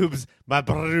 My boobs. My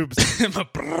boobs. My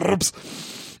boobs.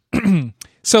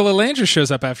 So Lilandra shows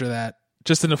up after that,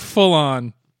 just in a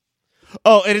full-on...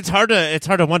 Oh, and it's hard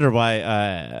to wonder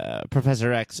why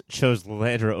Professor X chose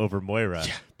Lilandra over Moira,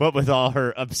 but with all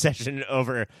her obsession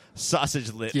over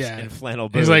sausage lips and flannel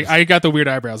boobs. He's like, I got the weird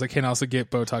eyebrows. I can also get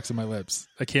Botox in my lips.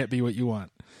 I can't be what you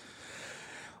want.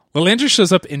 Lilandra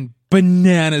shows up in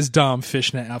bananas Dom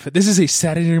fishnet outfit. This is a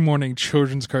Saturday morning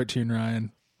children's cartoon,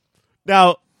 Ryan.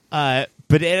 Now,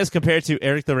 bananas compared to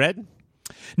Eric the Red?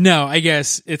 No, I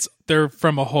guess they're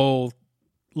from a whole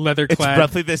leather-clad... It's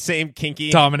roughly the same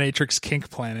kinky... dominatrix kink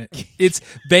planet.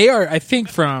 They are, I think,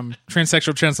 from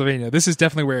transsexual Transylvania. This is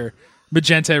definitely where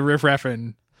Magenta, Riff Raff,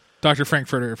 and Dr.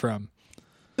 Frankfurter are from.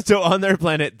 So on their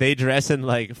planet, they dress in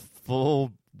like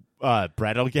full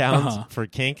bridal gowns for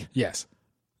kink? Yes.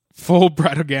 Full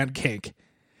bridal gown kink.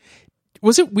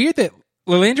 Was it weird that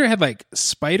Lilandra had like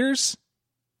spiders?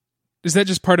 Is that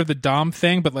just part of the Dom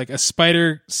thing? But like a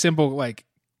spider symbol like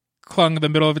clung in the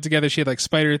middle of it together. She had like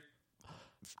spider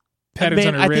patterns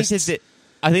on her wrists.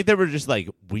 I think they were just like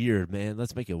weird, man.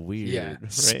 Let's make it weird. Yeah,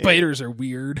 right? Spiders are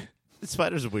weird.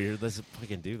 Spiders are weird. Let's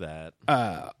fucking do that.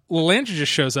 Lilandra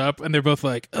just shows up and they're both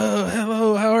like, "Oh,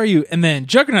 hello, how are you?" And then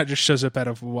Juggernaut just shows up out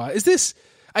of a while. Is this?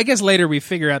 I guess later we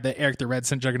figure out that Eric the Red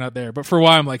sent Juggernaut there, but for a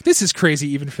while I'm like, this is crazy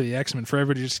even for the X-Men, for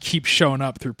everybody to just keep showing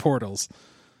up through portals.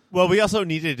 Well, we also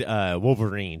needed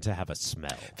Wolverine to have a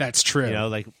smell. That's true. You know,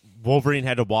 like Wolverine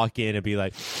had to walk in and be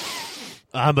like,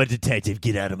 I'm a detective,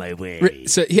 get out of my way.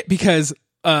 So because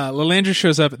Lilandra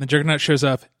shows up and the Juggernaut shows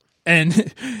up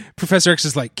and Professor X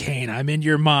is like, Kane, I'm in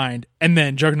your mind. And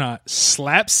then Juggernaut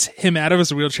slaps him out of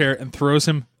his wheelchair and throws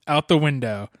him out the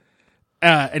window.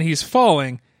 And he's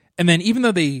falling. And then even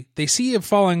though they see him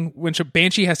falling, what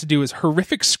Banshee has to do is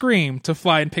horrific scream to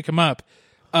fly and pick him up.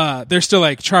 They're still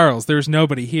like, Charles, there's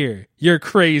nobody here. You're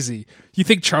crazy. You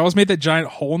think Charles made that giant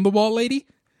hole in the wall, lady?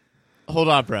 Hold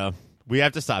on, bro. We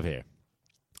have to stop here.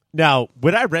 Now,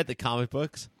 when I read the comic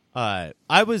books,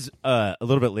 I was a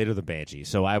little bit later than Banshee,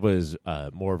 so I was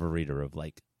more of a reader of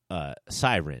like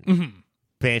Siren,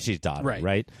 Banshee's daughter,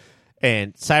 right?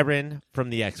 And Siren from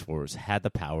the X-Force had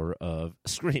the power of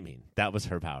screaming. That was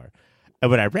her power. And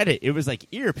when I read it, it was like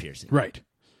ear piercing. Right.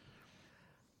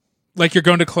 Like you're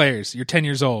going to Claire's. You're 10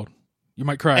 years old. You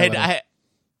might cry.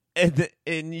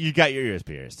 And you got your ears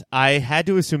pierced. I had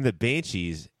to assume that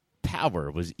Banshee's power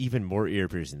was even more ear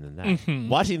piercing than that.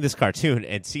 Watching this cartoon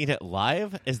and seeing it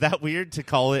live, is that weird to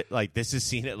call it like this is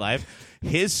seeing it live?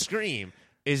 His scream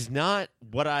is not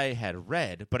what I had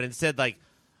read, but instead like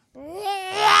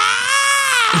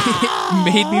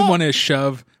it made me want to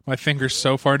shove my fingers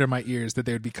so far into my ears that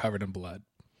they would be covered in blood.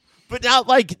 But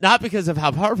not because of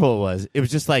how powerful it was. It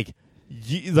was just like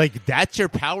that's your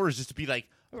power, is just to be like.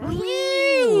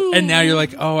 And now you're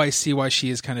like, oh, I see why she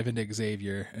is kind of into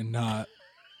Xavier and not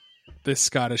this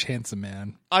Scottish handsome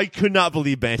man. I could not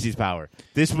believe Banshee's power.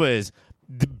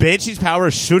 Banshee's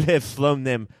power should have flown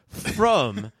them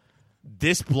from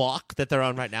this block that they're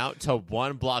on right now to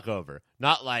one block over,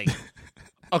 not like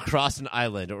across an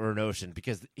island or an ocean,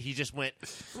 because he just went.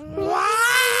 Wow!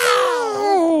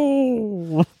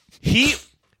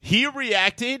 He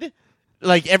reacted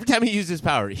like every time he used his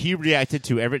power. He reacted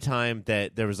to every time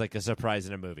that there was like a surprise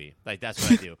in a movie. Like that's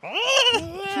what I do.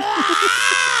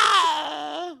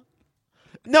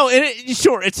 No,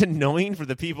 sure, it's annoying for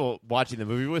the people watching the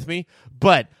movie with me,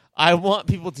 but I want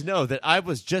people to know that I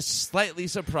was just slightly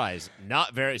surprised,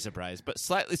 not very surprised, but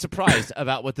slightly surprised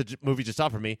about what the movie just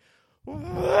offered me.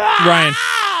 Ryan,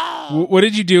 what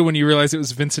did you do when you realized it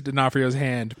was Vincent D'Onofrio's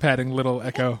hand patting little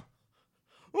Echo?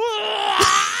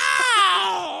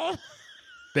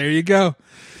 There you go.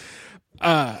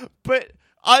 But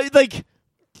I like,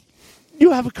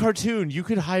 you have a cartoon. You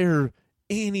could hire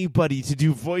anybody to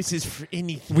do voices for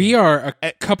anything. We are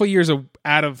a couple years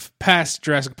out of past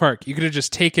Jurassic Park. You could have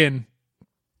just taken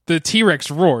the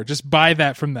T-Rex roar. Just buy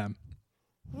that from them.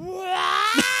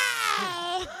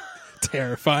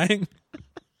 Terrifying.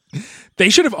 They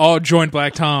should have all joined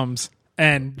Black Tom's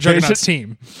and Juggernaut's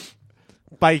team.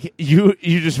 Mike, you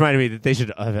just reminded me that they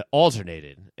should have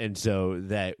alternated, and so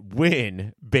that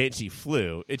when Banshee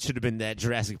flew, it should have been that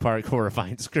Jurassic Park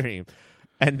horrifying scream,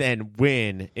 and then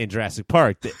when in Jurassic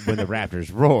Park, when the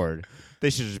raptors roared, they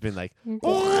should have just been like.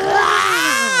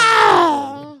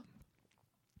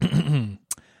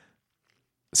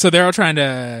 So they're all trying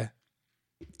to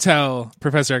tell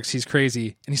Professor X he's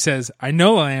crazy, and he says, "I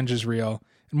know Lilandra's real."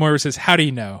 And Moira says, "How do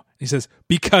you know?" And he says,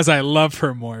 "Because I love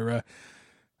her, Moira."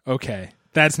 Okay.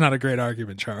 That's not a great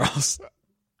argument, Charles.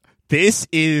 This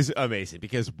is amazing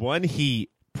because one, he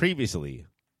previously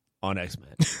on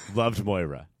X-Men loved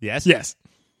Moira. Yes? Yes.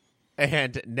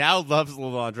 And now loves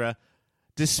Lilandra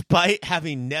despite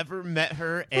having never met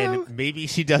her and maybe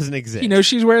she doesn't exist. You know,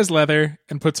 she wears leather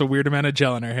and puts a weird amount of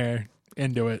gel in her hair.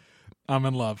 Into it. I'm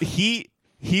in love. He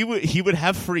would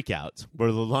have freakouts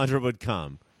where Lilandra would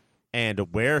come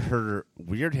and wear her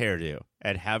weird hairdo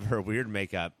and have her weird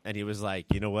makeup, and he was like,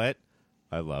 you know what?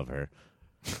 I love her.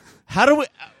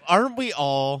 Aren't we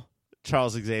all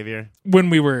Charles Xavier? When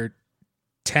we were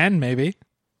 10, maybe.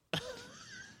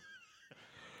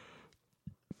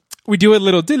 We do a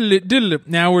little diddle diddle.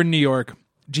 Now we're in New York.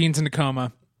 Jean's in a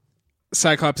coma.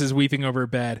 Cyclops is weeping over her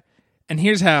bed. And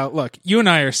here's how, look, you and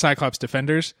I are Cyclops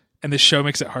defenders, and this show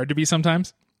makes it hard to be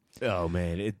sometimes. Oh,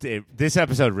 man. This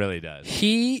episode really does.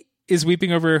 He is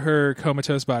weeping over her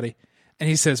comatose body, and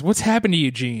he says, "What's happened to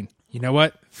you, Jean?" You know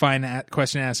what? Fine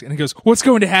question to ask. And he goes, "What's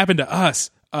going to happen to us?"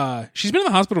 She's been in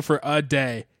the hospital for a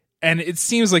day, and it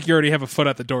seems like you already have a foot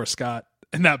out the door, Scott,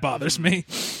 and that bothers me.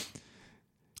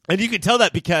 And you can tell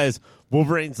that because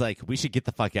Wolverine's like, we should get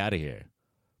the fuck out of here.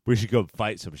 We should go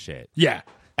fight some shit. Yeah.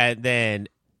 And then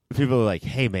people are like,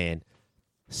 hey, man,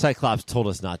 Cyclops told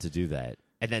us not to do that.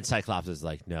 And then Cyclops is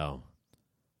like, no.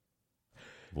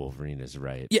 Wolverine is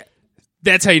right. Yeah.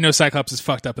 That's how you know Cyclops is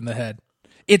fucked up in the head.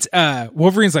 It's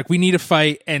Wolverine's like, we need a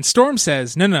fight. And Storm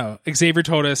says, no. Xavier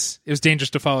told us it was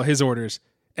dangerous to follow his orders.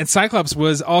 And Cyclops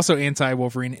was also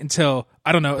anti-Wolverine until,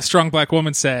 I don't know, a strong black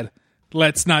woman said,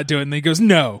 let's not do it. And then he goes,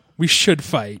 no, we should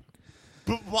fight.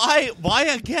 But why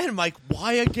again, Mike?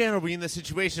 Why again are we in this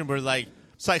situation where, like,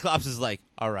 Cyclops is like,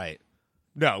 all right,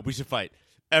 no, we should fight.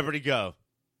 Everybody go.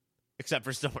 Except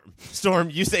for Storm. Storm,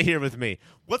 you stay here with me.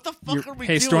 What the fuck are we doing?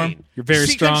 Hey, Storm, you're very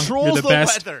strong. Controls You're the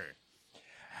best. Weather.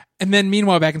 And then,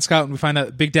 meanwhile, back in Scotland, we find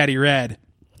out Big Daddy Red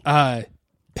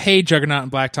paid Juggernaut and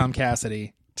Black Tom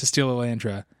Cassidy to steal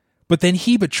Elandra. But then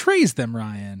he betrays them,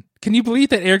 Ryan. Can you believe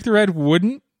that Eric the Red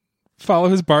wouldn't follow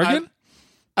his bargain?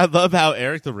 I love how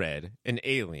Eric the Red, an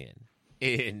alien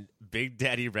in Big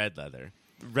Daddy Red leather,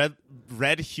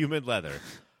 red human leather,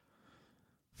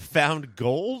 found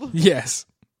gold? Yes.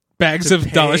 Bags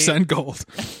of $sign gold.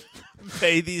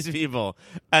 Pay these people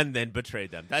and then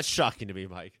betrayed them. That's shocking to me,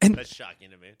 Mike. That's shocking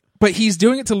to me. But he's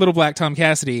doing it to little Black Tom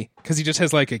Cassidy because he just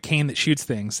has like a cane that shoots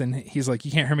things. And he's like,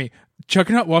 you can't hurt me.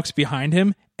 Juggernaut walks behind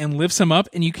him and lifts him up.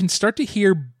 And you can start to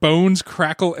hear bones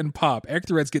crackle and pop. Eric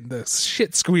the Red's getting the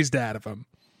shit squeezed out of him.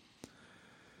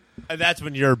 And that's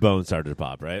when your bones started to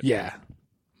pop, right? Yeah.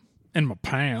 And my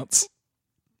pants.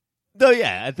 No,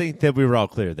 yeah, I think that we were all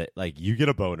clear that, like, you get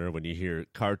a boner when you hear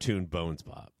cartoon bones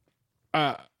pop.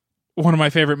 One of my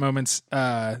favorite moments,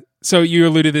 so you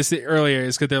alluded to this earlier,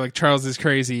 is because they're like, Charles is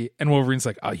crazy, and Wolverine's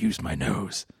like, I'll use my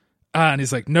nose. And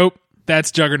he's like, nope,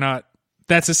 that's Juggernaut.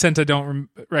 That's a scent I don't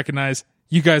recognize.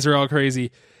 You guys are all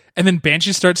crazy. And then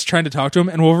Banshee starts trying to talk to him,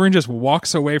 and Wolverine just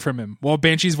walks away from him, while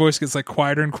Banshee's voice gets like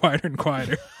quieter and quieter and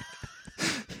quieter.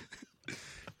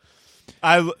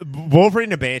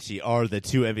 Wolverine and Banshee are the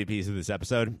two MVPs of this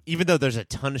episode, even though there's a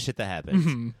ton of shit that happens.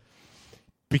 Mm-hmm.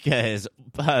 Because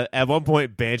at one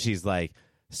point, Banshee's like,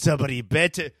 somebody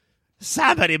better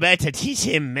teach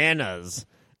him manners.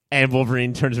 And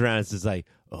Wolverine turns around and says like,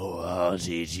 oh, I'll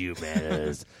teach you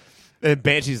manners. And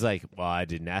Banshee's like, well, I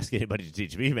didn't ask anybody to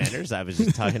teach me manners. I was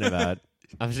just talking about,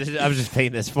 I was just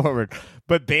paying this forward.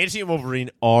 But Banshee and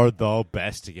Wolverine are the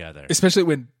best together. Especially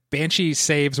when Banshee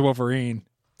saves Wolverine.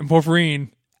 And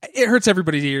Wolverine, it hurts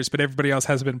everybody's ears, but everybody else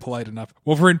hasn't been polite enough.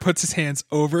 Wolverine puts his hands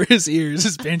over his ears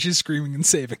as Banshee's screaming and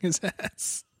saving his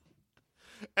ass.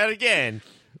 And again,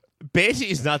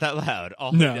 Banshee is not that loud.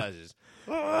 All he does is...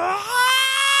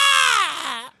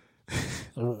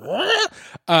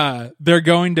 They're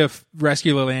going to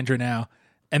rescue Lilandra now.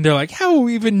 And they're like, how will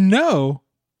we even know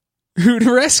who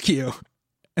to rescue?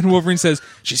 And Wolverine says,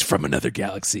 she's from another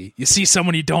galaxy. You see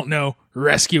someone you don't know,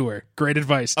 rescue her. Great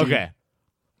advice, dude. Okay.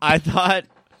 I thought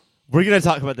we're going to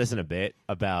talk about this in a bit,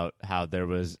 about how there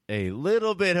was a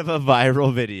little bit of a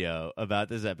viral video about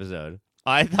this episode.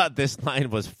 I thought this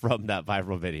line was from that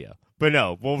viral video. But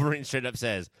no, Wolverine straight up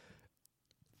says,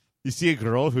 you see a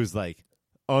girl who's like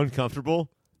uncomfortable,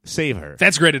 save her.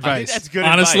 That's great advice. I think that's good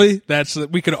Honestly, advice.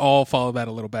 we could all follow that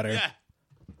a little better. Yeah.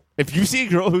 If you see a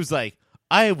girl who's like,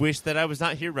 I wish that I was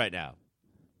not here right now,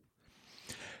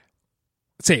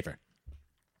 save her.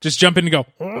 Just jump in and go.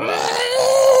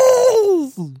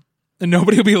 And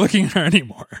nobody will be looking at her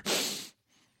anymore.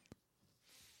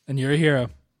 And you're a hero.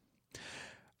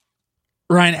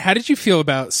 Ryan, how did you feel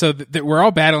about, so that we're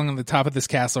all battling on the top of this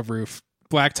castle roof,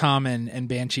 Black Tom and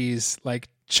Banshee's like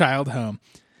child home.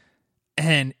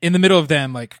 And in the middle of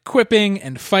them like quipping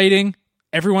and fighting,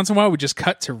 every once in a while we just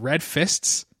cut to red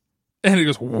fists. And it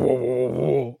goes,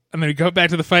 whoa. And then we go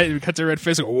back to the fight and we cut to red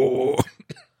fists and go, whoa.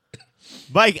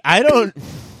 Mike,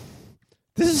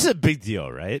 this is a big deal,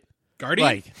 right? Guardian?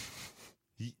 Like,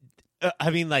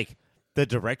 I mean, like, the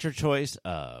director choice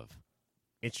of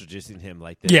introducing him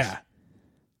like this. Yeah.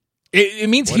 It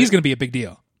means he's going to be a big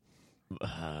deal.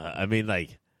 I mean,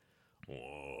 like,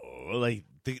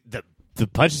 the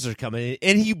punches are coming in,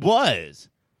 and he was.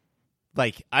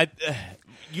 Like,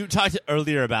 you talked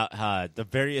earlier about the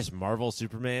various Marvel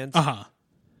Supermans. Uh-huh.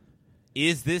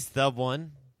 Is this the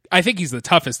one? I think he's the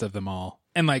toughest of them all.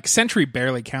 And, like, Sentry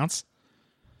barely counts.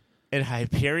 And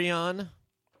Hyperion?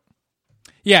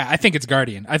 Yeah, I think it's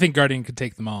Guardian. I think Guardian could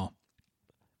take them all.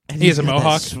 And he has a got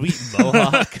mohawk. That sweet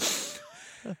mohawk.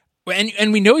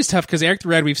 And we know he's tough because Eric the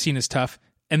Red we've seen is tough.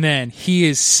 And then he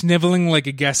is sniveling like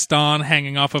a Gaston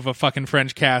hanging off of a fucking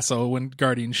French castle when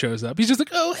Guardian shows up. He's just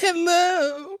like, oh,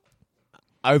 hello.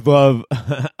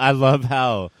 I love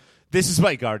how this is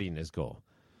why Guardian is cool.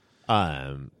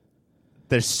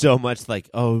 There's so much like,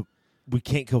 oh, we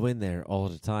can't go in there all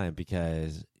the time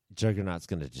because Juggernaut's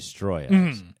going to destroy us.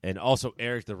 Mm-hmm. And also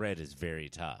Eric the Red is very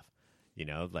tough. You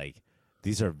know, like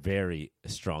these are very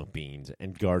strong beings,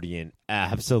 and Guardian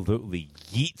absolutely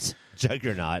yeets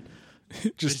Juggernaut.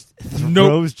 just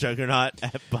throws Juggernaut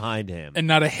behind him. And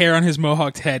not a hair on his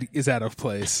mohawked head is out of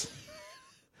place.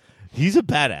 He's a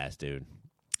badass, dude.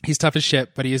 He's tough as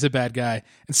shit, but he is a bad guy.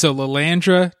 And so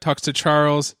Lilandra talks to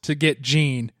Charles to get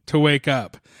Jean to wake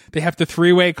up. They have the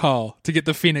 3-way call to get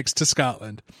the Phoenix to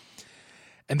Scotland.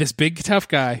 And this big tough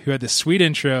guy who had this sweet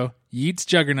intro, yeets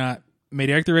Juggernaut, made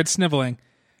Eric the Red sniveling,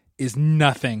 is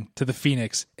nothing to the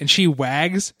Phoenix. And she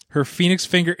wags her Phoenix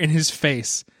finger in his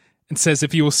face and says,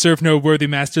 if you will serve no worthy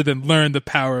master, then learn the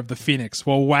power of the Phoenix,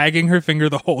 while wagging her finger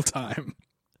the whole time.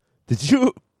 Did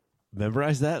you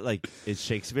memorize that? Like, it's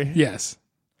Shakespeare? Yes.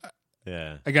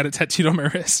 Yeah. I got it tattooed on my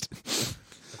wrist.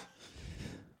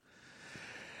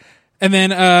 And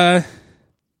then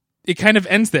it kind of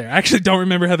ends there. I actually don't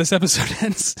remember how this episode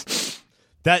ends.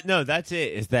 That's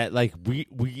it. Is that like we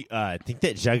think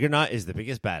that Juggernaut is the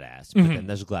biggest badass, but then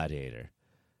there's Gladiator.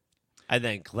 And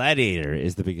then Gladiator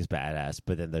is the biggest badass,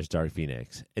 but then there's Dark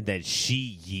Phoenix. And then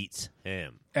she yeets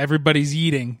him. Everybody's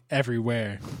eating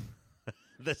everywhere.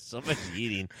 There's so much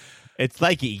eating. It's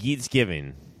like it yeets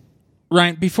giving.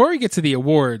 Ryan, before we get to the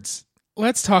awards,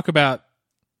 let's talk about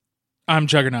I'm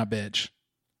Juggernaut Bitch.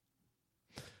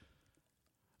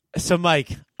 So,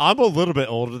 Mike, I'm a little bit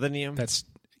older than you. That's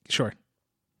sure.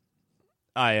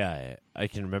 I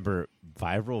can remember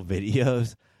viral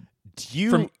videos. Do you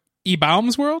From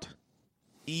E-Bombs World?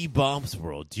 E-Bombs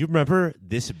World. Do you remember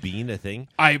this being a thing?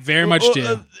 I very much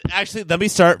do. Actually, let me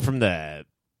start from the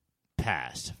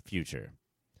past, future.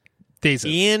 Days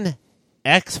of. In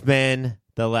X-Men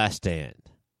The Last Stand,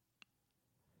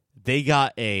 they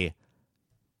got a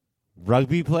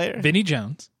rugby player, Vinnie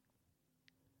Jones,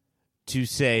 to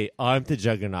say, I'm the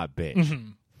Juggernaut bitch. Mm-hmm.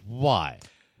 Why?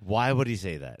 Why would he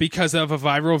say that? because of a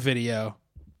viral video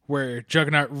where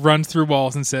Juggernaut runs through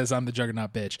walls and says, I'm the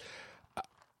Juggernaut bitch.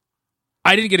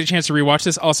 I didn't get a chance to rewatch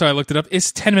this. Also, I looked it up.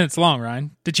 It's 10 minutes long,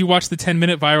 Ryan. Did you watch the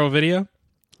 10-minute viral video?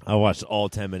 I watched all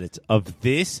 10 minutes of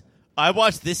this. I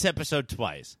watched this episode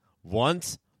twice.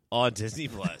 Once on Disney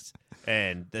Plus,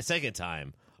 and the second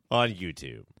time on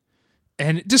YouTube.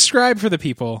 And describe for the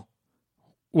people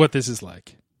what this is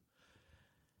like.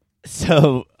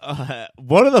 So,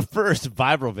 one of the first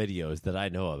viral videos that I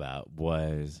know about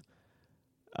was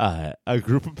a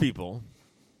group of people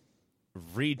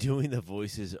redoing the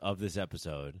voices of this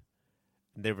episode.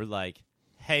 They were like,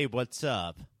 hey, what's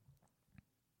up?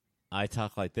 I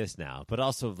talk like this now. But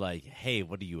also like, hey,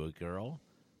 what are you, a girl?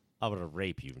 I'm going to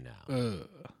rape you now.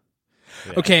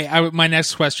 Yeah. Okay, my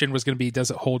next question was going to be,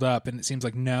 does it hold up? And it seems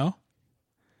like no.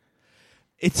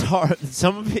 It's hard.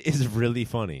 Some of it is really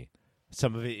funny.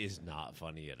 Some of it is not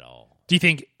funny at all. Do you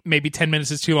think maybe 10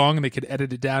 minutes is too long and they could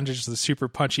edit it down to just a super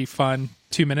punchy, fun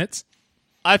 2 minutes?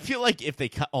 I feel like if they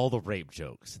cut all the rape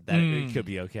jokes, that it could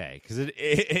be okay. Because it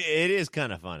is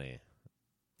kind of funny.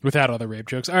 Without all the rape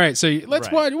jokes. All right, so let's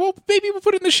Right. watch. Well, maybe we'll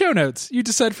put it in the show notes. You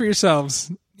decide for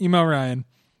yourselves. Email Ryan.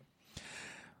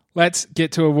 Let's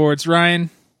get to awards. Ryan,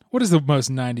 what is the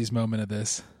most 90s moment of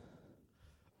this?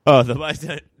 Oh, the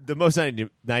most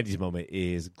 90s moment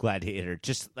is Gladiator.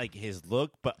 Just like his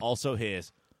look, but also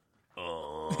his...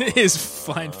 His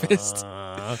flying fist.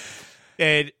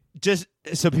 And just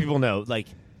so people know, like,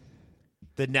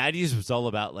 the 90s was all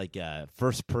about, like,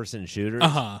 first-person shooters.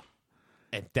 Uh-huh.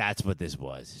 And that's what this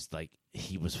was. It's like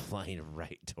he was flying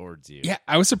right towards you. Yeah,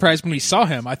 I was surprised when we saw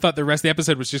him. I thought the rest of the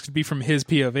episode was just going to be from his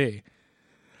POV.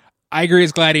 I agree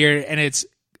it's Gladiator, and it's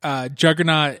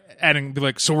Juggernaut adding,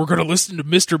 like, so we're going to listen to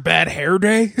Mr. Bad Hair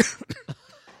Day?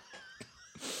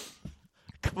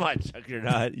 Come on,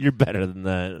 Juggernaut. You're better than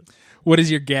that. What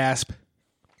is your gasp?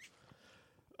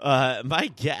 My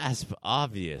gasp,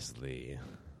 obviously,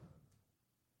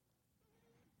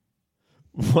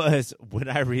 was when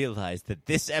I realized that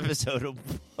this episode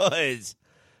was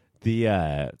the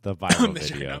viral The video.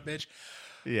 Juggernaut bitch.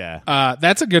 Yeah.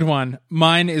 That's a good one.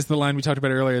 Mine is the line we talked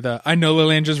about earlier. I know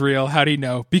Lilandra's real. How do you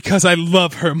know? Because I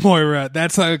love her, Moira.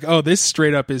 That's like, oh, this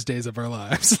straight up is Days of Our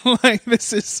Lives. Like,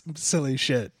 this is some silly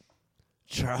shit.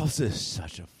 Charles is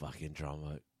such a fucking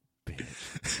drama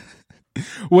bitch.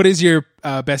 What is your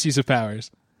best use of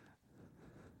powers?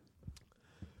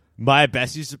 My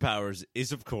best use of powers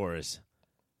is, of course,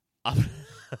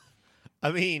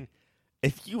 I mean,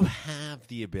 if you have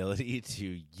the ability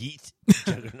to yeet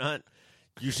Juggernaut,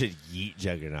 you should yeet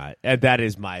Juggernaut. And that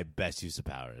is my best use of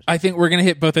powers. I think we're going to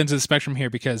hit both ends of the spectrum here,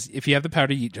 because if you have the power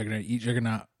to eat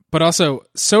Juggernaut. But also,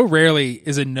 so rarely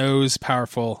is a nose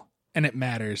powerful, and it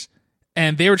matters.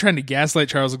 And they were trying to gaslight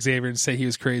Charles Xavier and say he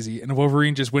was crazy, and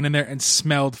Wolverine just went in there and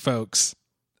smelled folks.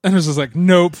 And it was just like,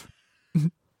 nope.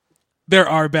 There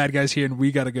are bad guys here, and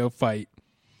we got to go fight.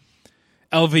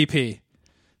 LVP.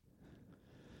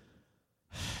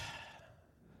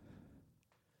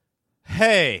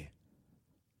 Hey.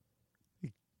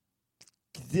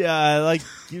 Yeah, like,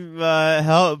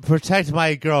 help protect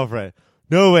my girlfriend.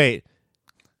 No, wait.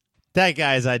 That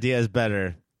guy's idea is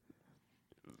better.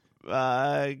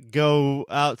 Go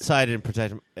outside and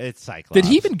protect him. It's Cyclops. Did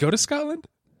he even go to Scotland?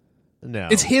 No.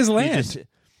 It's his land.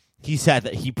 He sat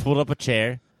there. He pulled up a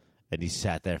chair, and he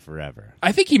sat there forever.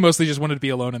 I think he mostly just wanted to be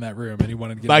alone in that room, and he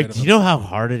wanted to get rid Like, of do him. you know how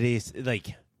hard it is?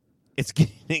 Like, it's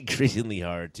getting increasingly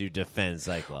hard to defend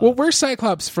Cyclops. Well, we're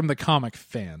Cyclops from the comic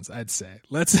fans, I'd say.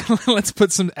 Let's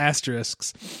put some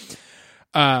asterisks.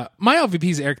 My LVP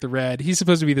is Eric the Red. He's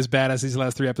supposed to be this badass these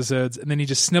last 3 episodes, and then he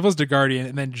just snivels to Guardian,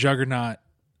 and then Juggernaut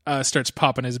starts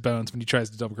popping his bones when he tries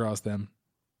to double cross them.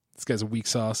 This guy's a weak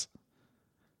sauce.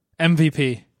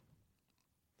 MVP.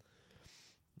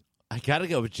 I gotta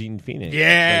go with Jean Phoenix.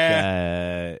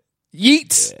 Yeah.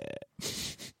 Yeet.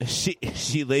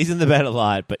 She lays in the bed a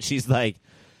lot, but she's like,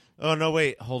 oh no,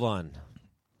 wait, hold on.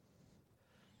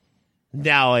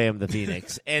 Now I am the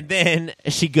Phoenix. And then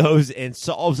she goes and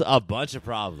solves a bunch of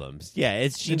problems. Yeah,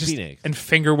 it's Jean Phoenix. And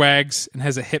finger wags and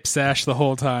has a hip sash the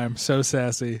whole time. So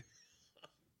sassy.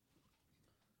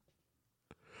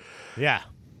 Yeah.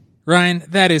 Ryan,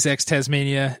 that is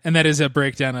X-Tasmania, and that is a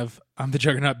breakdown of I'm the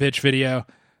Juggernaut Bitch video.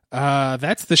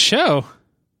 That's the show.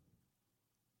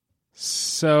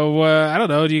 So, I don't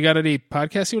know. Do you got any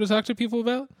podcasts you want to talk to people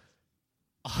about?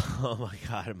 Oh, my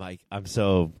God, Mike. I'm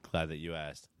so glad that you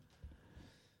asked.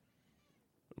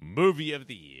 Movie of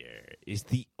the Year is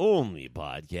the only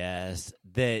podcast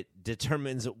that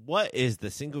determines what is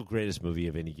the single greatest movie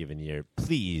of any given year.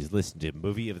 Please listen to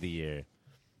Movie of the Year.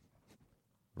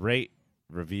 Rate,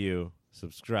 review,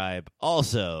 subscribe.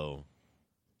 Also,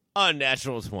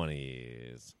 Unnatural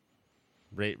 20s.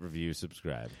 Rate, review,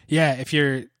 subscribe. Yeah, if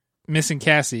you're missing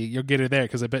Cassie, you'll get her there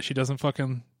because I bet she doesn't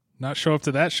fucking not show up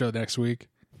to that show next week.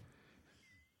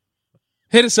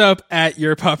 Hit us up at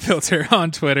Your Pop Filter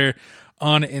on Twitter,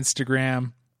 on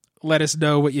Instagram. Let us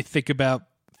know what you think about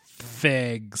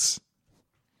Fegs.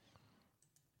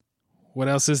 What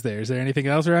else is there? Is there anything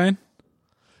else, Ryan?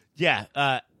 Yeah,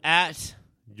 at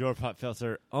Your Pop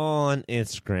Filter on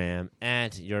Instagram,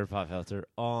 at Your Pop Filter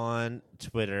on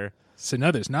Twitter. So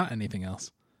no, there's not anything else.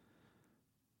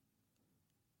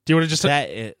 Do you want to just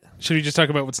should we just talk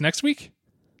about what's next week?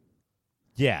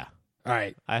 Yeah. All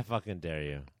right. I fucking dare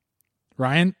you.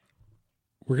 Ryan,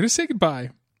 we're going to say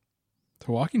goodbye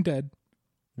to Walking Dead.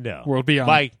 No. World Beyond.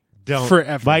 Mike, don't.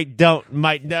 Forever. Mike, don't.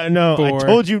 Mike, no. I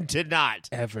told you to not.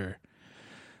 Ever.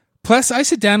 Plus, I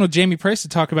sit down with Jamie Price to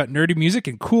talk about nerdy music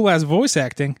and cool-ass voice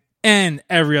acting and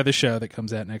every other show that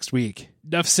comes out next week.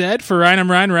 Enough said. For Ryan,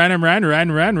 I'm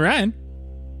Ryan.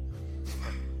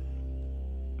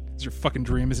 It's your fucking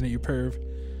dream, isn't it, you perv?